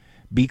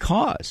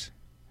because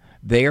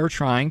they are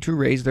trying to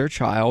raise their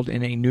child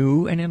in a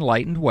new and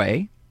enlightened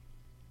way.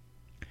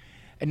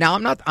 And now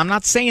I'm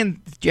not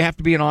saying that you have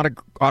to be an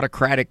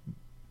autocratic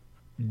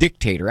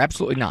dictator,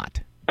 absolutely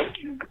not.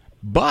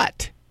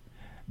 But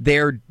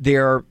they're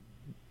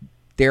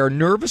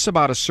nervous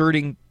about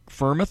asserting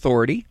firm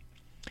authority,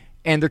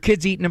 and their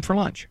kids eating them for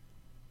lunch.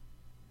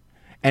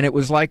 And it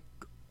was like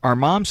our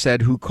mom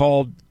said, who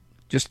called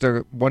just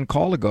one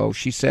call ago.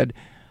 She said,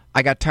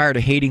 I got tired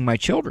of hating my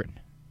children.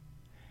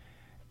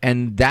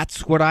 And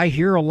that's what I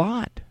hear a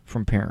lot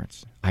from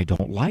parents. I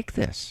don't like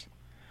this.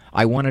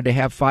 I wanted to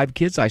have 5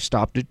 kids. I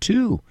stopped at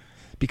 2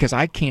 because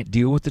I can't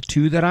deal with the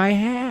 2 that I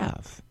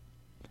have.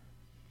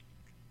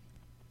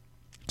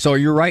 So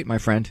you're right, my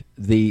friend.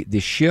 The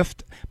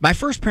shift. My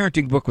first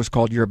parenting book was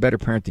called You're a Better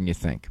Parent Than You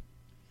Think.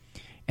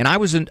 And I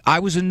was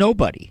a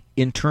nobody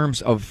in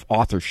terms of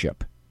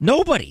authorship.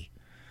 Nobody.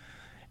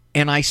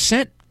 And I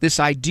sent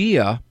this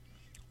idea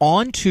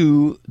on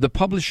to the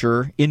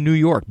publisher in New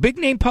York, big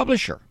name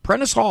publisher,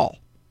 Prentice Hall.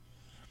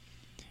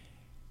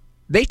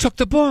 They took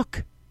the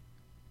book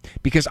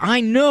because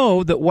I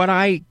know that what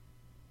I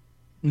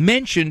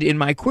mentioned in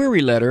my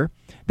query letter,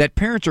 that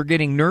parents are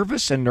getting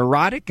nervous and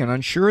neurotic and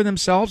unsure of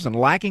themselves and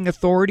lacking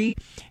authority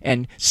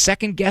and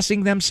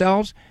second-guessing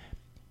themselves,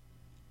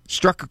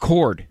 struck a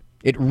chord.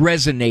 It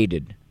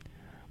resonated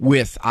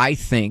with, I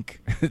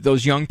think,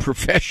 those young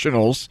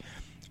professionals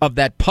of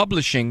that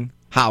publishing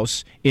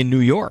house in New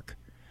York.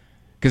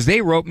 Because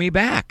they wrote me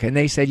back and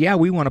they said, yeah,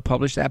 we want to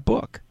publish that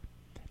book.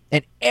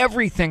 And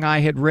everything I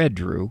had read,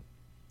 Drew,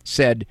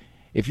 said,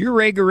 if you're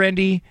Ray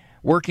Guarendi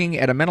working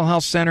at a mental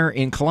health center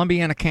in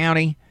Columbiana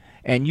County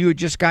and you had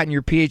just gotten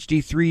your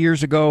PhD 3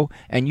 years ago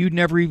and you'd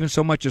never even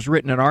so much as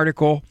written an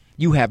article,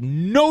 you have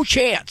no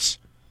chance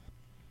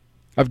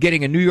of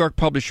getting a New York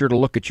publisher to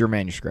look at your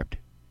manuscript.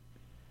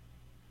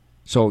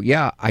 So,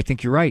 yeah, I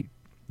think you're right.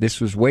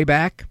 This was way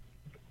back.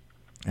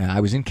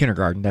 I was in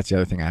kindergarten. That's the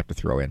other thing I have to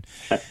throw in.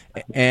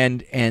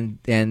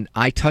 And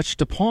I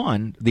touched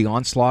upon the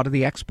onslaught of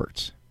the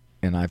experts.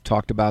 And I've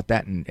talked about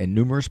that in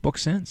numerous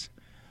books since.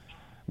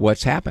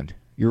 What's happened?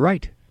 You're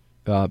right.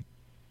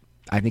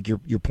 I think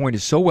your point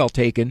is so well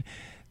taken.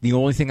 The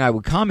only thing I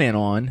would comment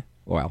on,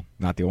 well,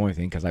 not the only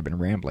thing because I've been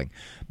rambling,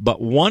 but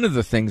one of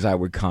the things I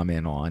would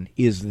comment on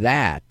is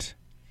that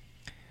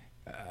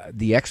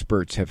the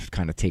experts have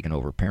kind of taken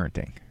over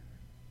parenting.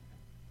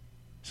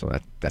 So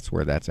that's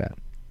where that's at.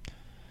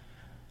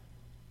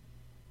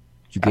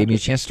 You gave me a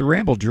chance to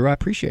ramble, Drew. I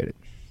appreciate it.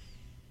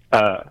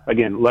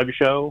 Again, love your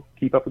show.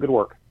 Keep up the good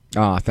work.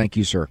 Thank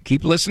you, sir.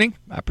 Keep listening.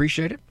 I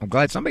appreciate it. I'm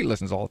glad somebody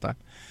listens all the time.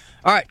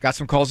 All right, got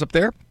some calls up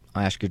there.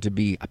 I ask you to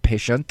be a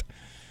patient.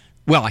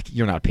 Well,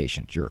 you're not a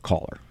patient. You're a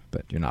caller,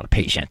 but you're not a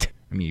patient.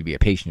 I mean, you'd be a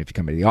patient if you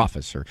come to the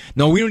office.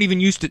 No, we don't even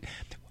used to.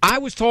 I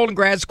was told in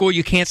grad school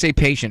you can't say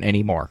patient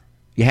anymore.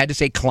 You had to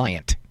say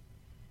client.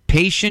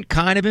 Patient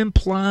kind of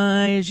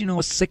implies,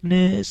 a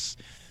sickness,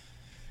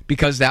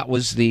 because that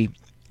was the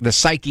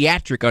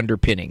psychiatric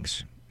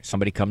underpinnings.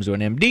 Somebody comes to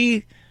an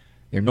MD,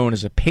 they're known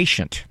as a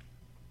patient.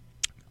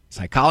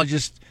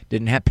 Psychologists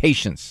didn't have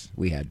patients.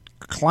 We had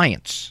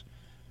clients.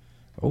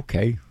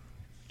 Okay.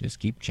 Just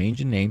keep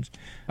changing names.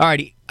 All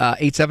righty.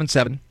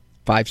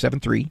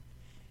 877-573-7825.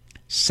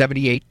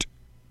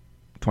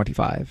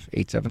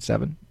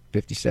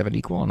 877-57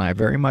 equal. And I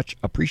very much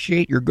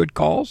appreciate your good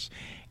calls.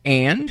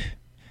 And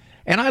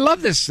I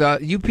love this.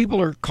 You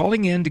people are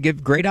calling in to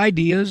give great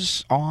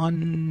ideas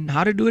on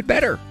how to do it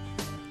better.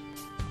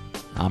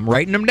 I'm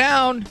writing them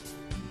down.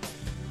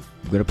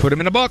 I'm going to put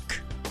them in a book.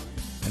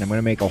 And I'm going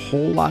to make a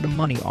whole lot of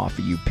money off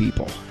of you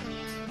people.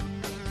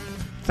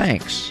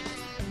 Thanks.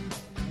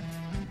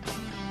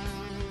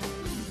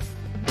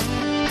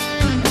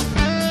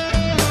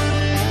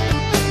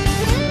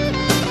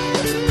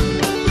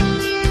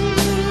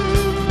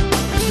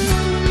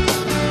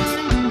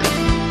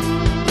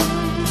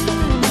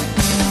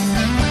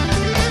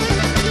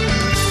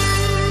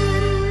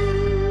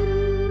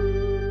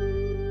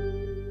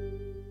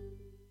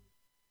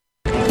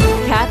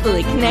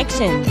 Catholic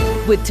Connection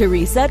with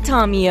Teresa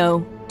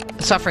Tomeo.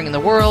 Suffering in the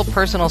world,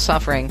 personal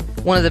suffering.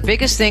 One of the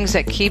biggest things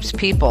that keeps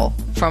people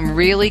from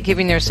really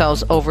giving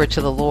themselves over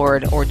to the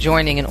Lord or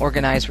joining an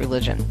organized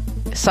religion.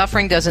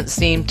 Suffering doesn't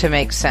seem to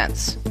make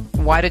sense.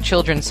 Why do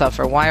children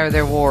suffer? Why are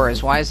there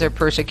wars? Why is there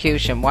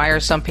persecution? Why are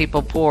some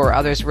people poor,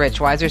 others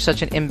rich? Why is there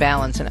such an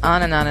imbalance? And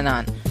on and on and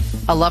on.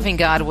 A loving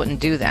God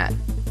wouldn't do that.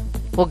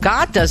 Well,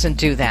 God doesn't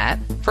do that.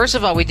 First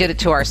of all, we did it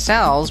to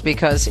ourselves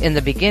because in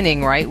the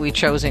beginning, right, we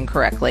chose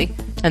incorrectly.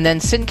 And then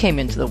sin came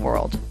into the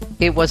world.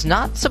 It was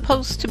not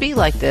supposed to be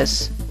like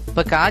this,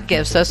 but God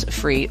gives us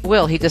free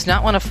will. He does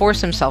not want to force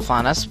himself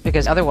on us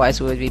because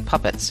otherwise we would be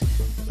puppets.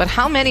 But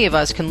how many of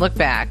us can look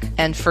back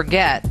and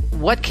forget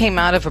what came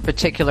out of a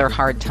particular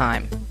hard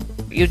time?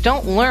 You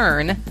don't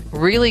learn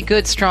really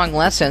good, strong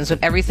lessons when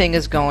everything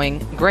is going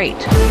great.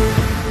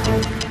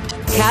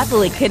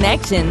 Catholic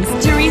Connections,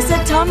 Teresa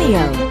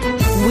Tomeo.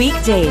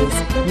 Weekdays,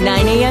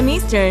 9 a.m.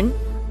 Eastern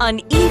on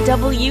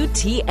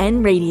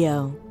EWTN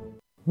Radio.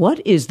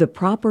 What is the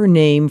proper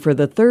name for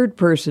the third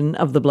person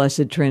of the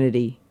Blessed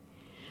Trinity?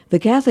 The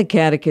Catholic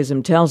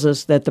Catechism tells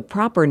us that the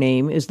proper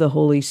name is the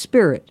Holy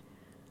Spirit,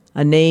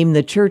 a name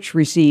the Church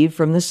received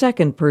from the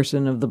second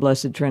person of the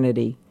Blessed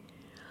Trinity.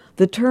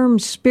 The term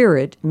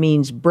spirit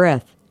means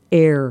breath,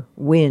 air,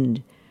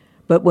 wind,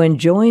 but when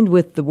joined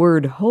with the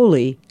word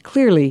holy,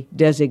 clearly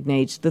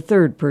designates the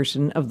third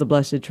person of the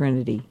Blessed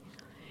Trinity.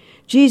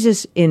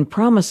 Jesus, in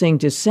promising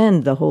to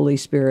send the Holy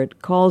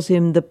Spirit, calls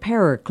him the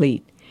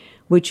Paraclete,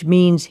 which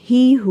means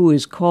he who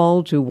is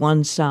called to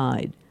one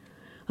side.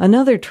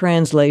 Another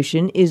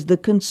translation is the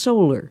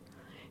Consoler.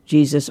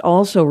 Jesus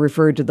also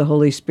referred to the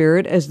Holy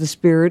Spirit as the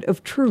Spirit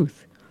of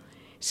Truth.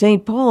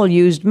 St. Paul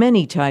used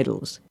many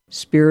titles: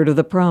 Spirit of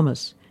the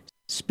Promise,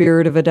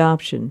 Spirit of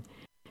Adoption,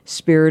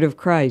 Spirit of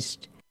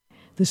Christ,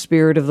 the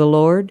Spirit of the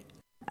Lord,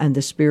 and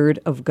the Spirit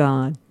of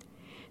God.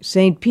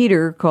 St.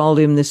 Peter called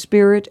him the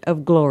Spirit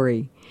of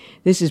Glory.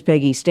 This is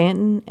Peggy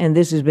Stanton, and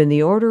this has been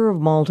the Order of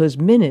Malta's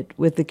Minute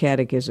with the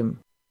Catechism.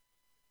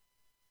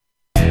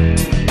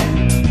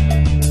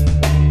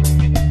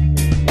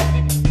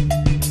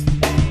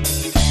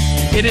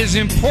 It is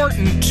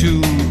important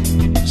to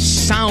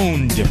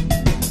sound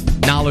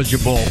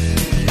knowledgeable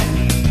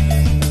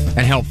and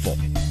helpful.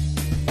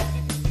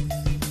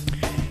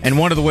 And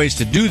one of the ways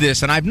to do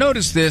this, and I've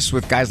noticed this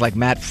with guys like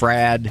Matt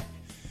Fradd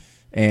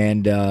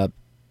and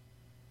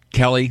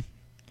Kelly,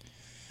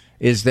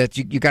 is that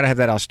you got to have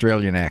that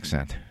Australian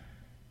accent.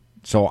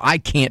 So I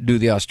can't do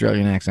the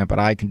Australian accent, but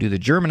I can do the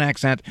German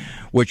accent,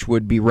 which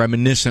would be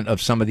reminiscent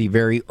of some of the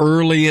very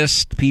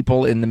earliest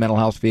people in the mental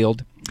health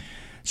field.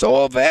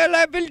 So, well,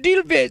 I will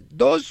deal with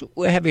those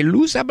who have a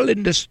loosable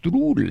in the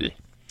strudel.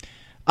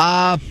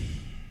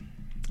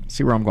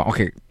 See where I'm going.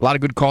 Okay, a lot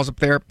of good calls up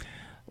there.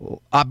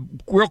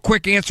 Real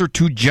quick answer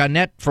to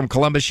Jeanette from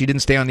Columbus. She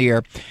didn't stay on the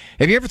air.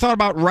 Have you ever thought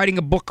about writing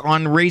a book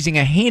on raising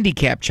a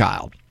handicapped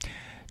child?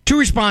 Two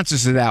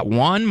responses to that.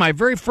 One, my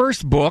very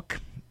first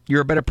book,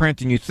 You're a Better Parent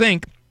Than You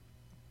Think,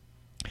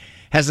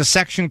 has a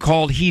section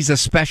called He's a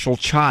Special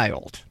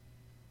Child.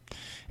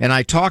 And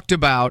I talked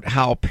about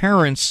how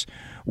parents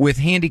with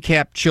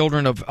handicapped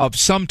children of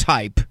some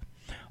type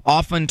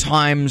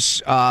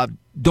oftentimes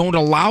don't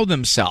allow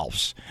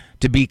themselves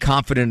to be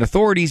confident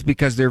authorities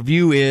because their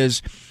view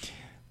is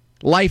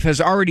life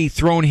has already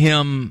thrown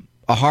him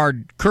a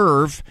hard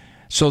curve,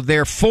 so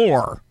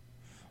therefore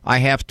I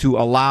have to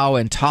allow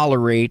and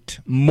tolerate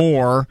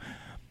more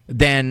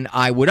than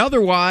I would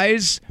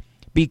otherwise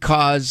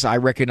because I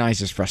recognize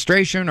his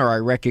frustration or I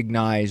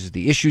recognize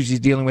the issues he's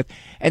dealing with.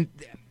 And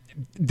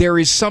there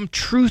is some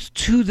truth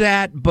to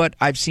that, but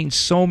I've seen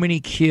so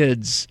many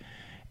kids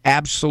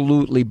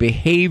absolutely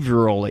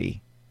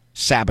behaviorally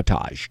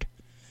sabotaged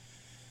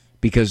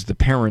because the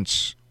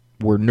parents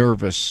were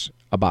nervous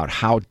about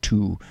how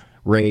to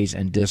raise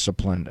and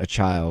discipline a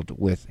child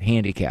with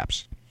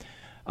handicaps.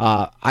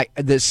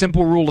 The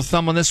simple rule of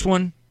thumb on this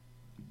one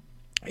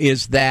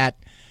is that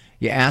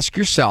you ask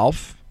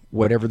yourself,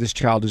 whatever this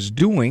child is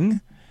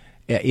doing,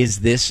 is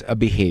this a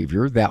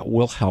behavior that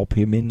will help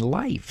him in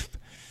life?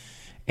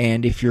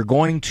 And if you're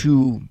going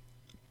to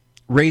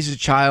raise a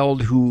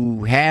child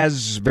who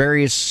has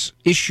various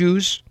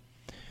issues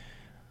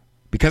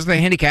because of the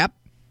handicap,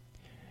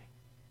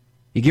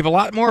 you give a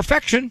lot more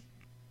affection,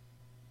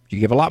 you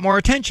give a lot more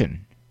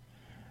attention.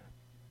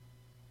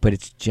 But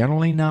it's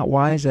generally not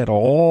wise at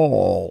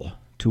all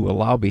to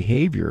allow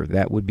behavior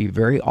that would be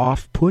very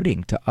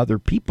off-putting to other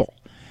people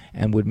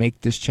and would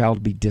make this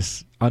child be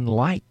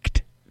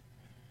unliked,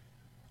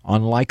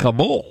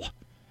 unlikable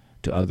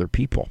to other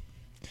people.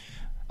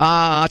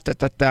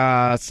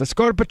 Let's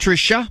go to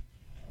Patricia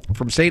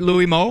from St.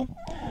 Louis, Mo.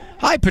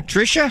 Hi,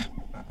 Patricia.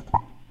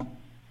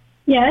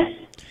 Yes.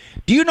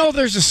 Do you know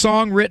there's a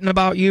song written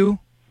about you?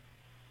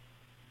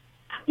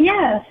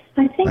 Yes,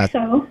 I think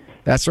so.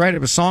 That's right.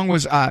 The song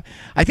was, I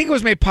think it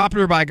was made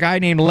popular by a guy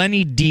named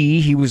Lenny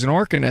D. He was an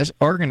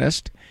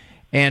organist,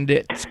 and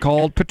it's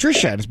called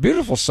Patricia. It's a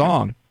beautiful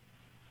song.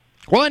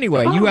 Well,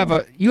 anyway, you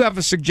have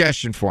a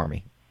suggestion for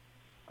me.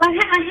 I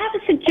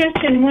have a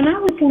suggestion. When I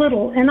was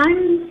little, and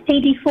I'm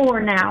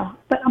 84 now,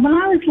 but when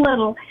I was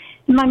little,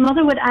 my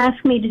mother would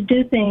ask me to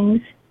do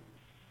things,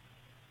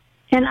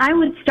 and I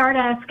would start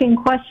asking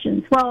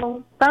questions.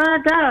 Well, how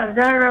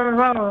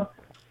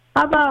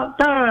about,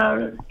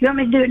 do you want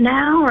me to do it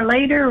now or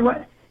later? Or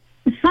what?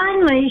 And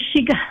finally,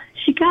 she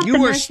got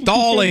You were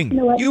stalling.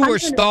 Said, you were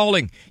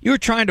stalling. You were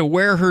trying to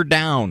wear her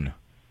down.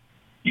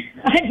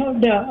 I don't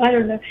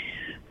know.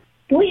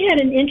 We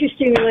had an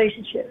interesting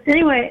relationship.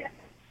 Anyway,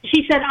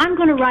 she said, I'm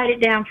going to write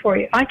it down for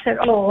you. I said,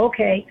 oh,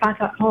 okay. I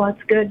thought, oh,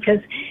 that's good, because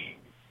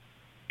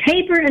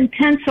paper and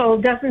pencil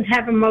doesn't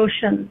have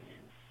emotions.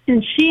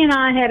 And she and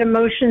I had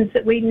emotions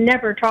that we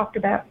never talked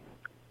about.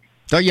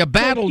 So you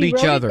battled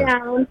each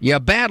other. You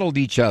battled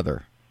each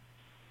other.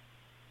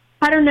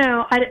 I don't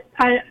know.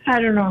 I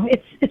don't know.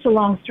 It's a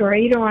long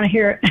story. You don't want to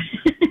hear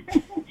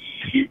it.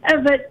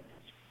 But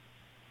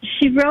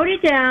she wrote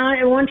it down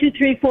at 1, 2,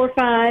 3, 4,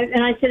 5,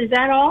 and I said, "Is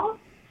that all?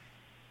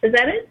 Is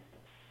that it?"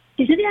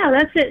 She said, "Yeah,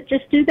 that's it.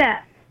 Just do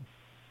that."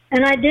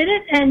 And I did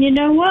it, and you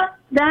know what?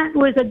 That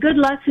was a good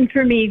lesson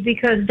for me,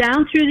 because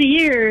down through the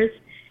years,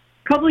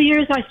 a couple of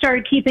years, I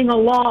started keeping a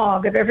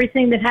log of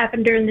everything that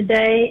happened during the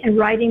day and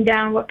writing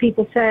down what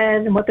people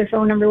said and what their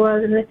phone number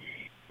was. And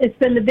it's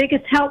been the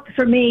biggest help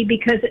for me,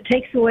 because it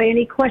takes away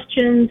any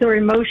questions or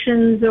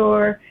emotions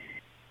or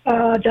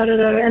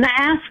And I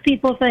ask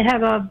people if they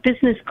have a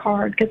business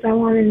card, because I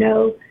want to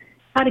know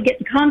how to get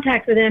in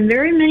contact with them.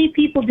 Very many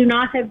people do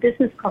not have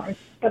business cards,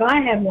 but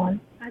I have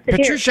one. I said,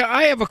 Patricia,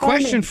 I have a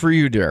question for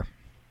you, dear.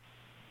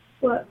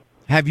 What?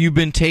 Have you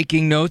been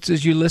taking notes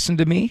as you listen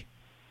to me?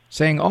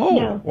 Saying, oh,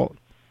 no. Well,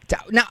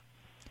 now,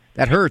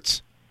 that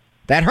hurts.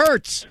 That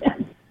hurts.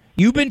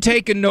 You've been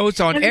taking notes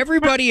on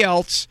everybody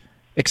else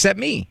except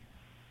me.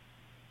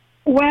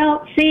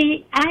 Well,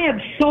 see, I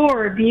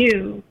absorb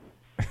you.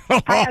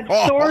 I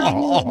absorb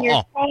you when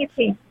you're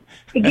talking.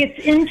 It gets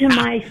into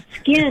my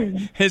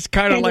skin. It's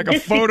kind of like a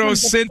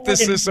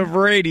photosynthesis of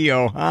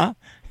radio, huh?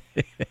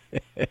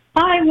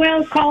 I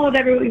will call it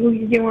whatever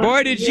you want.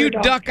 Boy, did you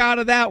duck out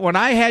of that one.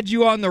 I had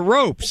you on the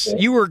ropes.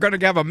 Okay. You were going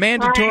to have a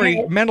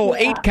mandatory mental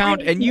 8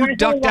 count, and you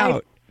ducked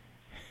out.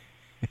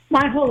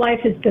 My whole life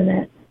has been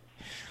that.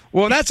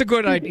 Well, that's a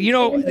good idea. You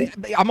know,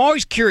 I'm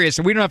always curious,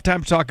 and we don't have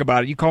time to talk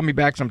about it. You call me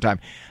back sometime.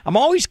 I'm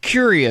always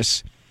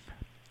curious,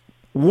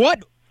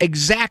 what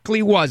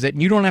exactly was it,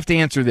 and you don't have to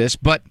answer this,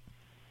 but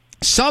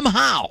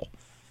somehow,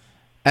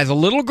 as a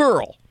little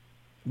girl,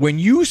 when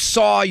you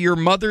saw your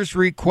mother's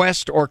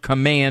request or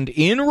command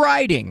in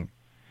writing,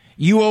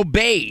 you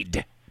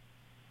obeyed.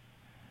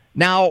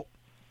 Now,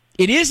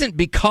 it isn't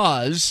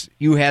because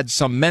you had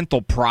some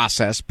mental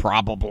process,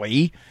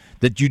 probably,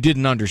 that you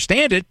didn't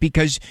understand it,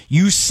 because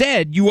you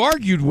said you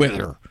argued with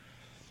her.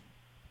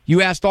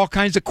 You asked all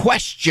kinds of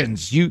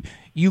questions. You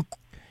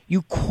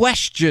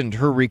questioned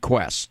her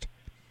request.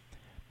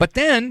 But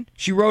then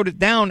she wrote it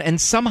down, and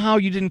somehow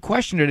you didn't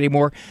question it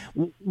anymore.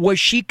 Was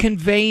she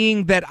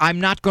conveying that I'm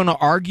not going to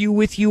argue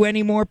with you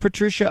anymore,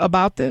 Patricia,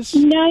 about this?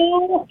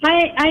 No,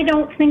 I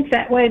don't think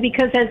that way,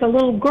 because as a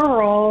little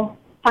girl,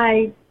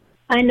 I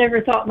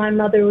never thought my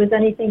mother was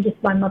anything,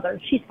 just my mother.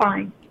 She's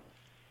fine.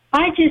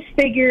 I just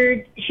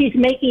figured she's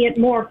making it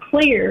more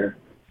clear.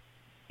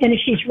 And if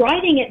she's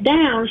writing it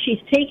down, she's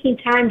taking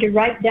time to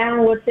write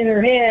down what's in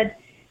her head,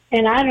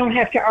 and I don't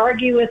have to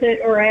argue with it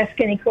or ask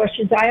any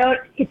questions.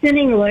 It's in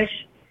English,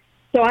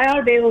 so I ought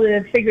to be able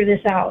to figure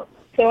this out.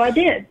 So I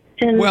did.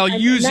 And well,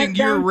 using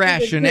your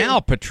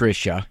rationale,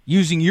 Patricia,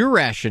 using your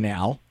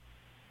rationale,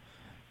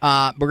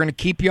 we're going to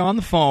keep you on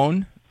the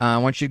phone. I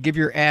want you to give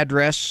your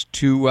address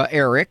to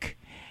Eric,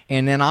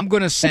 and then I'm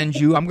going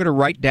to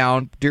write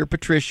down, Dear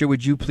Patricia,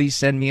 would you please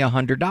send me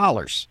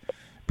 $100?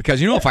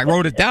 Because, if I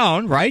wrote it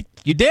down, right,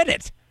 you did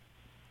it.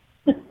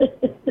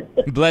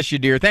 Bless you,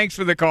 dear. Thanks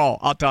for the call.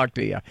 I'll talk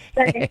to you.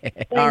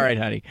 All right,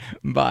 honey.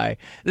 Bye.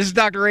 This is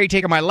Dr. Ray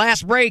taking my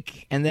last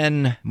break, and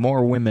then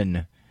more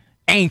women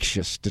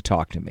anxious to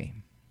talk to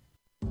me.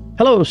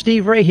 Hello,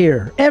 Steve Ray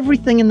here.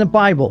 Everything in the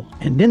Bible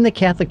and in the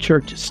Catholic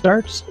Church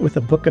starts with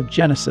the book of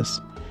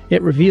Genesis.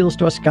 It reveals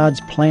to us God's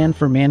plan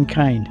for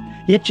mankind.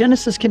 Yet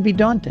Genesis can be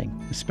daunting,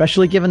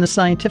 especially given the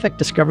scientific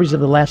discoveries of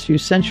the last few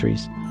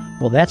centuries.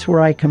 Well, that's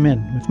where I come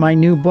in with my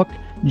new book,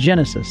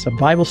 Genesis, a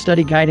Bible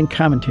study guide and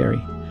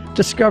commentary.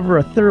 Discover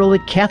a thoroughly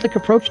Catholic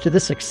approach to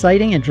this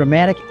exciting and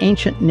dramatic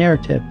ancient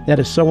narrative that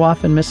is so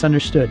often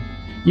misunderstood.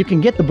 You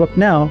can get the book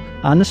now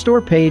on the store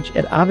page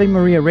at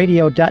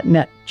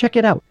AveMariaRadio.net. Check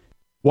it out.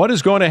 What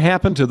is going to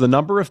happen to the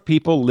number of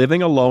people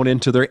living alone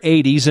into their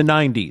 80s and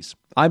 90s?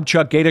 I'm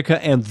Chuck Gatica,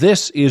 and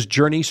this is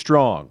Journey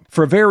Strong.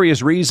 For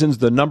various reasons,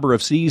 the number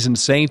of seasoned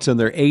saints in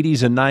their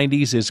 80s and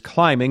 90s is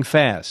climbing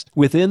fast.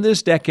 Within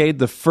this decade,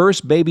 the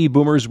first baby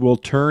boomers will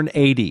turn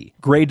 80.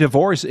 Gray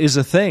divorce is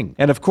a thing.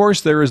 And of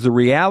course, there is the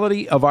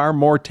reality of our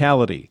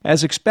mortality.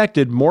 As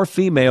expected, more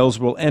females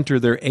will enter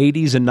their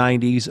 80s and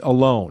 90s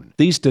alone.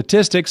 These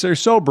statistics are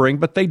sobering,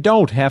 but they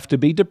don't have to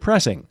be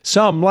depressing.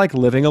 Some like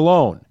living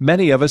alone.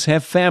 Many of us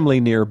have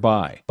family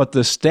nearby. But the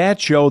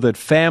stats show that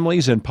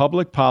families and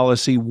public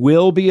policy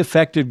will be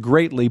affected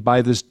greatly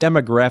by this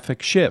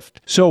demographic shift.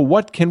 So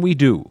what can we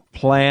do?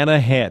 Plan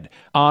ahead.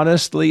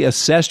 Honestly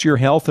assess your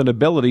health and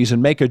abilities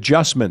and make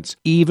adjustments,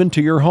 even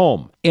to your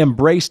home.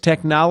 Embrace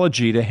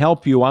technology to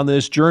help you on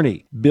this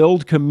journey.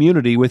 Build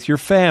community with your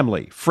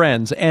family,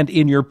 friends, and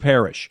in your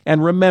parish.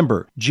 And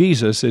remember,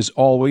 Jesus is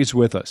always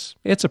with us.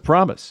 It's a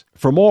promise.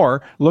 For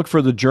more, look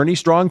for the Journey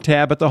Strong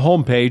tab at the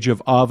homepage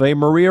of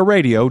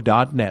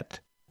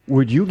AveMariaRadio.net.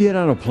 Would you get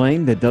on a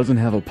plane that doesn't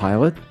have a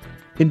pilot?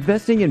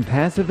 Investing in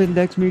passive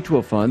index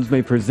mutual funds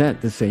may present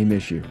the same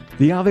issue.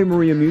 The Ave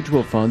Maria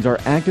mutual funds are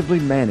actively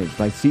managed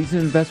by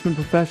seasoned investment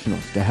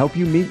professionals to help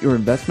you meet your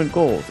investment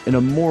goals in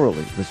a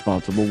morally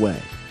responsible way.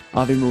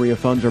 Ave Maria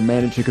funds are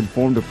managed to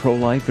conform to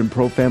pro-life and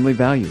pro-family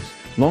values.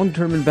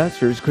 Long-term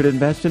investors could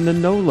invest in the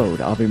no-load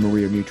Ave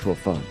Maria mutual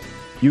funds.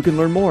 You can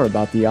learn more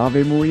about the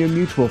Ave Maria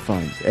mutual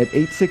funds at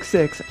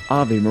 866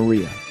 Ave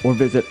Maria or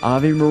visit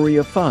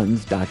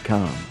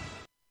AveMariaFunds.com.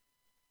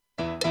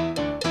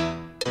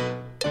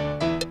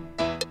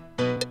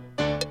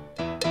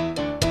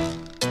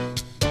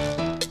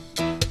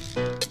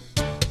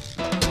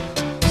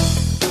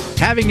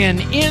 Having an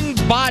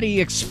in-body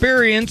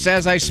experience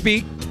as I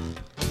speak.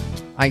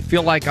 I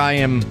feel like I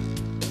am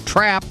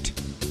trapped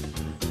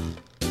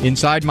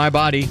inside my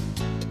body,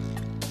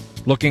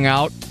 looking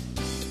out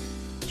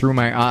through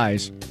my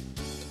eyes.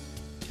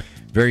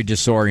 Very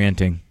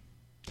disorienting.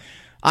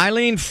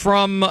 Eileen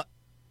from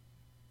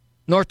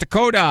North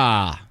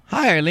Dakota.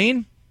 Hi,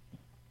 Eileen.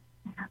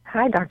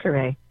 Hi, Dr.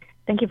 Ray.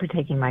 Thank you for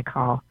taking my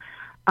call.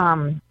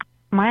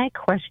 My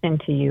question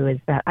to you is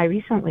that I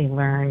recently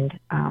learned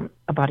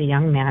about a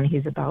young man,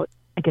 he's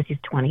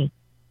 20,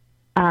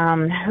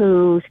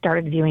 who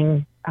started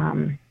viewing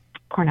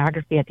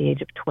pornography at the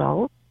age of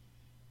 12.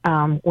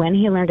 When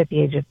he learned at the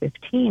age of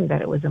 15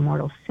 that it was a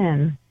mortal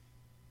sin,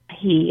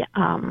 he,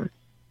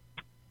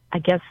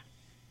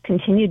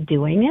 continued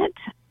doing it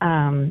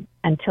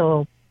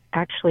until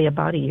actually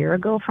about a year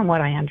ago, from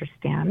what I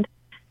understand.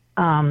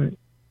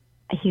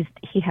 He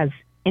has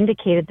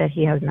indicated that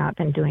he has not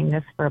been doing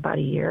this for about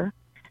a year,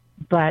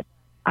 but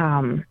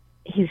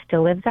he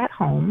still lives at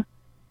home.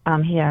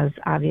 He has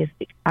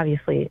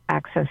obviously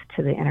access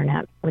to the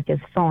internet with his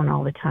phone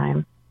all the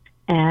time.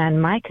 And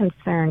my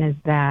concern is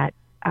that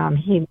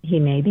he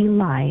may be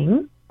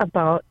lying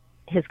about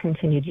his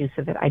continued use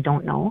of it. I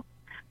don't know.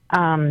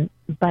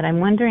 But I'm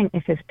wondering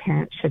if his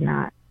parents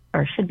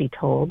should be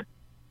told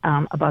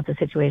about the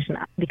situation,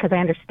 because I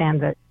understand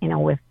that,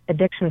 with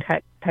addiction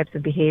types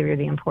of behavior,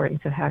 the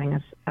importance of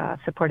having a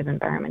supportive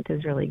environment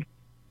is really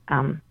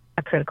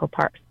a critical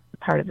part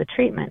of the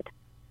treatment.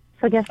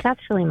 So I guess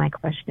that's really my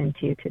question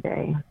to you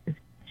today, is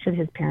should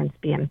his parents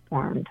be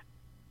informed?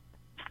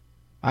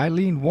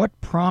 Eileen,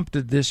 what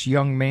prompted this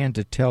young man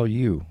to tell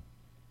you?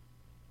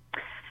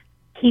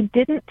 He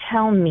didn't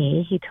tell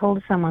me. He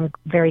told someone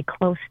very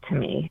close to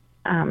me.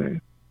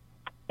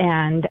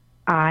 And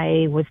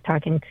I was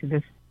talking to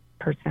this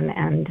person,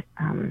 and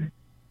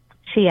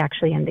she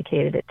actually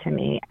indicated it to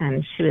me,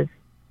 and she was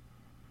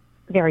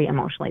very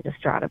emotionally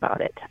distraught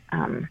about it.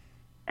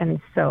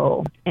 And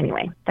so,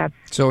 anyway, that's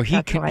how I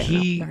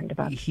learned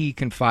about it. He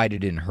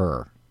confided in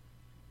her.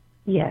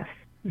 Yes.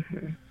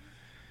 Mm-hmm.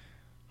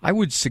 I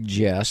would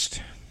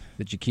suggest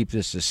that you keep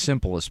this as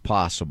simple as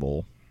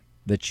possible,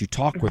 that you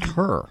talk with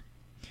her,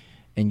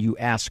 and you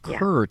ask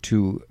her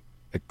to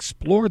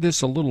explore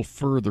this a little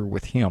further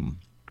with him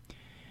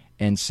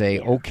and say,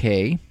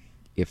 okay,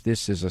 if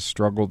this is a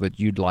struggle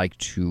that you'd like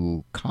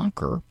to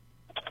conquer,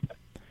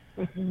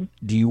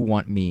 do you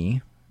want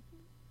me,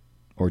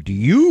 or do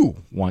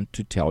you want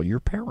to tell your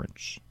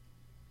parents?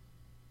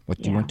 What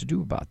do you want to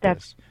do about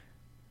this?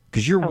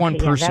 Because you're one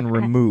person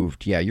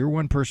removed. You're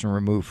one person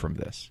removed from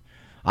this.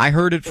 I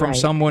heard it from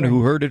someone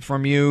who heard it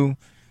from you.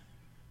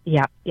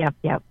 Yep.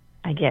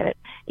 I get it.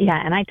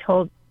 Yeah, and I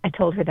told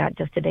her that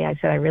just today. I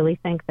said, I really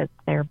think that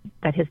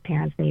his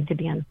parents need to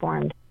be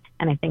informed,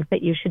 and I think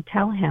that you should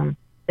tell him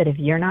that if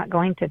you're not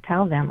going to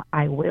tell them,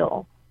 I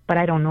will. but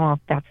I don't know if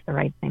that's the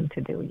right thing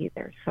to do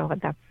either. So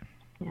that's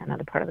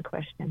another part of the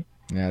question.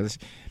 Yeah,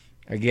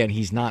 again,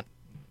 he's not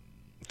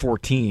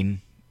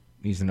 14.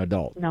 He's an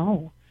adult.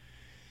 No.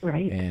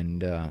 Right.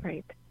 And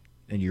right.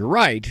 And you're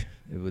right.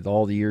 With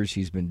all the years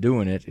he's been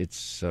doing it,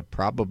 it's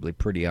probably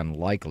pretty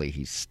unlikely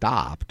he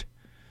stopped.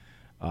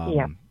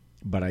 Yeah.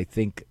 But I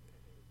think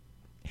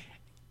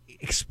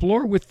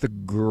explore with the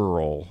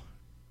girl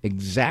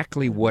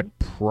exactly what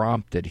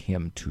prompted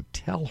him to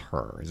tell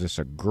her. Is this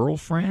a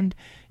girlfriend?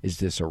 Is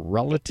this a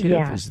relative?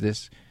 Yeah.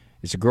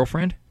 Is a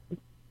girlfriend?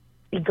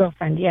 A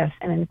girlfriend, yes.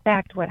 And in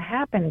fact, what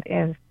happened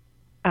is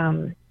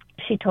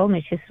she told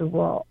me, she said,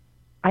 well,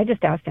 I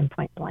just asked him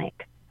point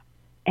blank.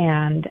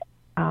 And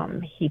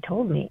he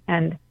told me.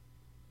 And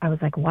I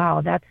was like,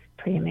 wow, that's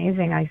pretty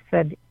amazing. I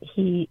said,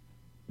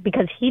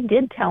 because he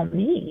did tell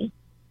me,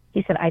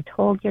 he said, I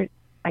told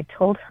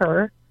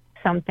her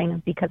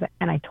something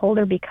and I told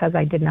her because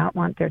I did not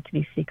want there to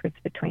be secrets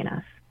between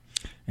us.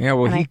 Yeah,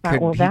 well, and he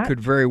could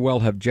very well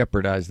have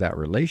jeopardized that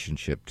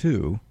relationship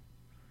too.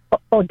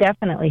 Oh,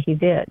 definitely he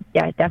did.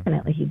 Yeah,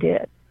 definitely he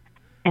did.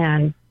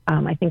 And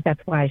I think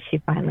that's why she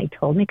finally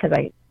told me, because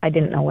I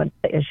didn't know what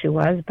the issue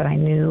was, but I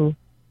knew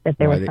that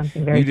there was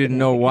something very. You didn't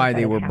know why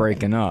they were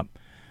breaking up.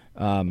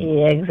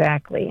 Yeah,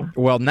 exactly.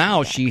 Well,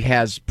 now she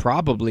has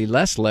probably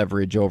less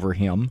leverage over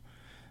him,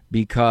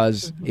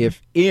 because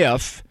if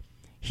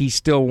he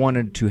still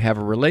wanted to have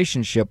a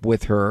relationship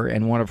with her,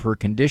 and one of her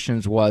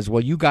conditions was,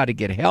 well, you got to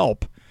get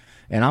help,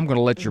 and I'm going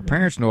to let your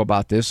parents know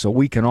about this so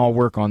we can all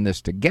work on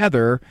this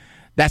together.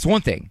 That's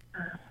one thing.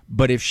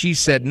 But if she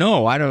said,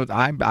 no,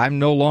 I'm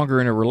no longer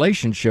in a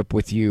relationship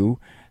with you,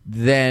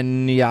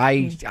 then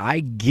I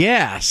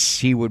guess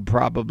he would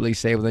probably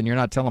say, well, then you're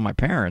not telling my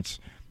parents.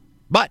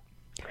 But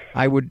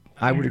I would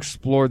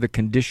explore the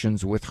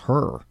conditions with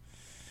her,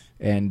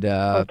 and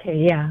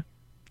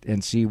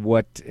and see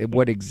what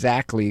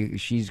exactly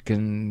she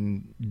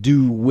can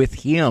do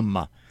with him,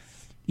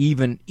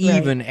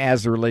 even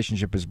as the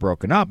relationship is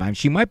broken up. I mean,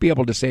 she might be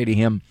able to say to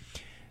him,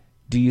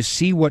 do you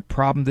see what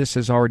problem this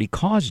has already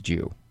caused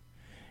you?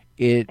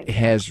 It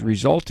has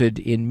resulted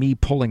in me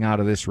pulling out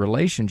of this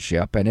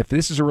relationship. And if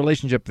this is a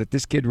relationship that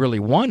this kid really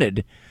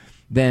wanted,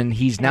 then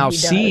he's now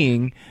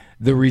seeing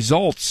the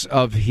results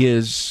of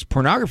his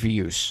pornography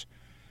use.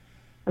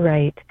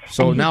 Right.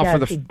 So and now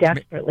he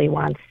desperately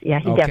wants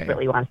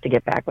to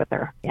get back with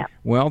her. Yeah.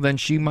 Well, then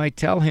she might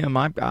tell him,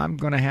 I'm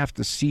going to have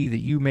to see that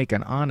you make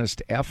an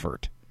honest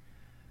effort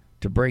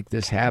to break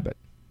this habit.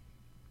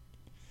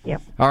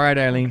 Yep. All right,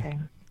 Eileen. Okay.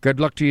 Good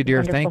luck to you, dear.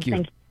 Wonderful. Thank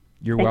you.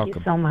 You're welcome.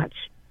 Thank you so much.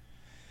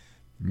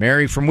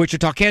 Mary from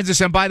Wichita,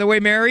 Kansas. And by the way,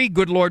 Mary,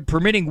 good Lord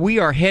permitting, we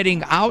are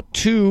heading out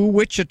to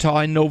Wichita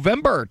in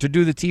November to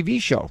do the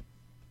TV show.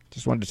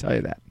 Just wanted to tell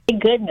you that.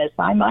 Goodness,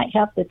 I might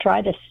have to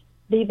try to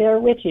be there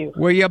with you.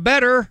 Well, you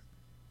better.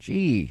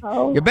 Gee.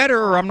 Oh. You better,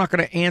 or I'm not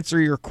going to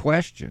answer your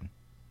question.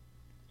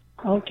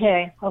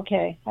 Okay,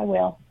 I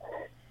will.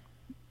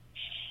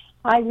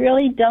 I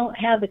really don't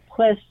have a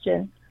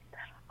question.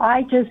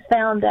 I just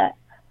found that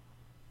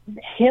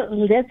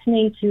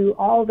listening to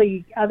all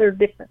the other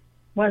different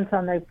ones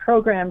on the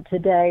program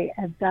today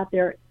about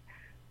their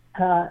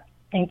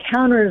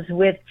encounters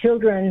with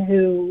children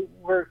who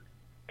were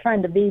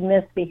trying to be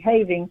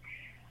misbehaving,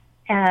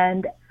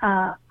 and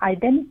I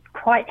didn't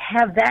quite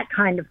have that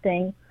kind of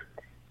thing.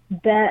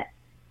 But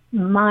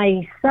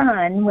my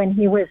son, when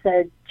he was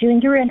a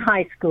junior in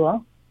high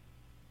school,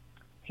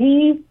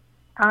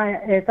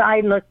 as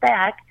I look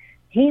back,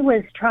 he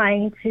was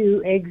trying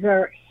to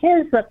exert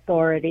his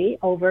authority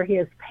over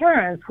his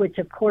parents, which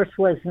of course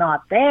was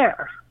not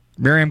there.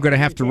 Mary, I'm going to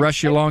have to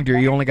rush you along, dear.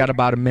 You only got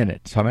about a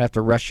minute, so I'm going to have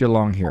to rush you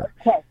along here.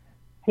 Okay.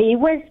 He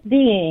was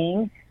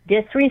being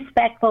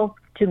disrespectful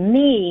to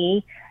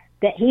me,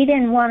 that he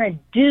didn't want to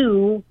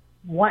do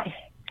what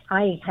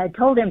I had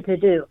told him to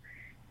do.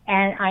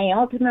 And I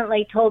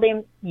ultimately told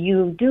him,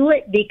 you do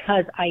it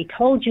because I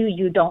told you,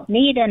 you don't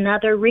need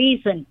another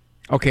reason.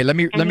 Okay, let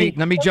me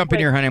jump in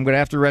here, honey. I'm going to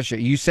have to rush you.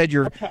 You said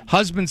your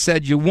husband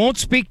said you won't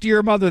speak to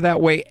your mother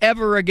that way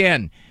ever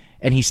again,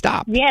 and he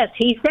stopped. Yes,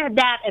 he said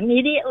that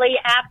immediately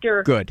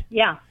after. Good.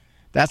 Yeah.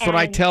 That's what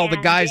I tell the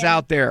guys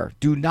out there.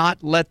 Do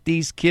not let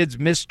these kids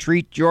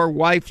mistreat your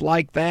wife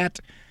like that.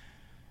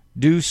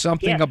 Do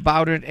something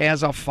about it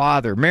as a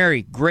father.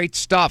 Mary, great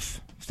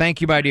stuff. Thank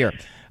you, my dear.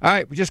 All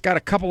right, we just got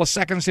a couple of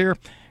seconds here.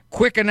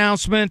 Quick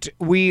announcement.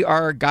 We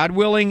are, God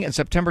willing, on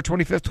September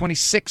 25th,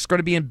 26th, going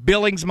to be in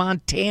Billings,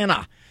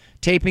 Montana,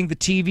 taping the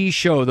TV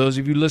show. Those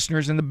of you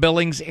listeners in the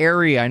Billings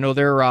area, I know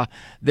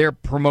they're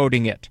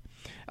promoting it.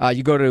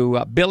 You go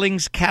to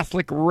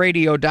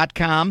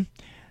BillingsCatholicRadio.com.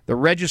 The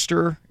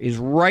register is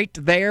right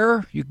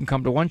there. You can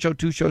come to 1 show,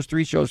 2 shows,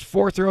 3 shows,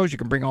 4 throws. You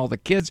can bring all the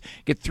kids.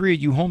 Get 3 of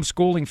you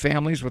homeschooling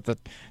families with the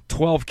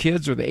 12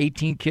 kids or the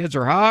 18 kids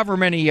or however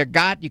many you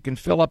got. You can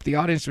fill up the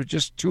audience with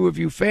just 2 of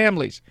you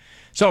families.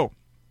 So,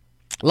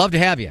 love to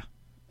have you.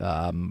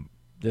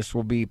 This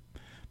will be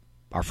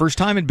our first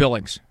time in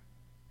Billings.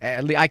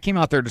 I came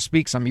out there to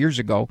speak some years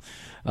ago.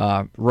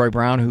 Roy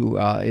Brown, who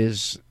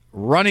is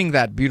running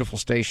that beautiful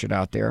station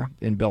out there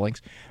in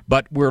Billings,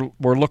 but we're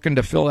looking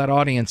to fill that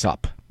audience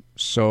up.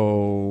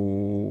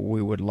 So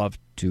we would love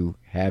to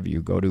have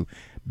you go to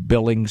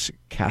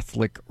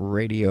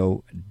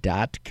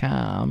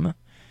BillingsCatholicRadio.com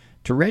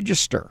to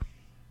register.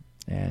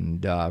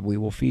 And we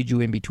will feed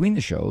you in between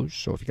the shows.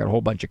 So if you got a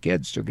whole bunch of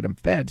kids, to get them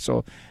fed.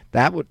 So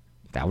that would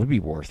be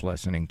worth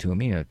listening to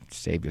me. It'd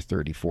save you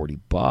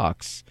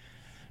 $30-$40.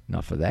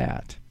 Enough of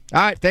that.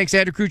 All right. Thanks,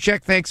 Andrew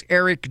Kruchek. Thanks,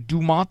 Eric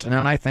Dumont. And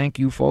I thank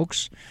you,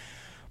 folks,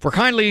 for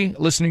kindly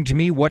listening to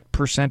me what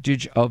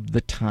percentage of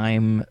the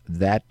time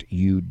that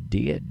you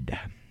did.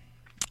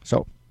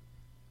 So,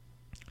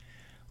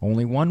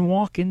 only one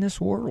walk in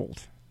this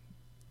world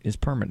is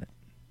permanent,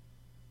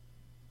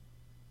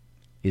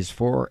 is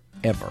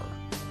forever.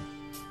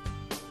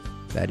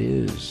 That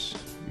is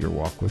your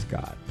walk with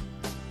God.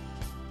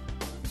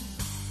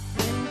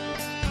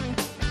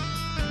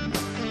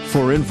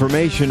 For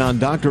information on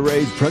Dr.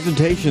 Ray's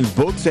presentations,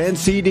 books, and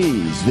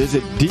CDs,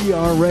 visit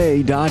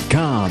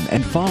drray.com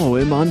and follow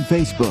him on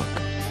Facebook.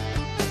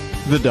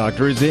 The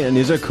Doctor is In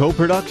is a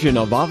co-production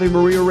of Ave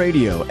Maria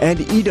Radio and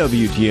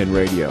EWTN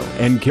Radio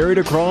and carried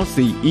across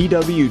the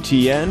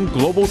EWTN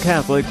Global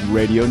Catholic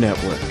Radio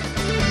Network.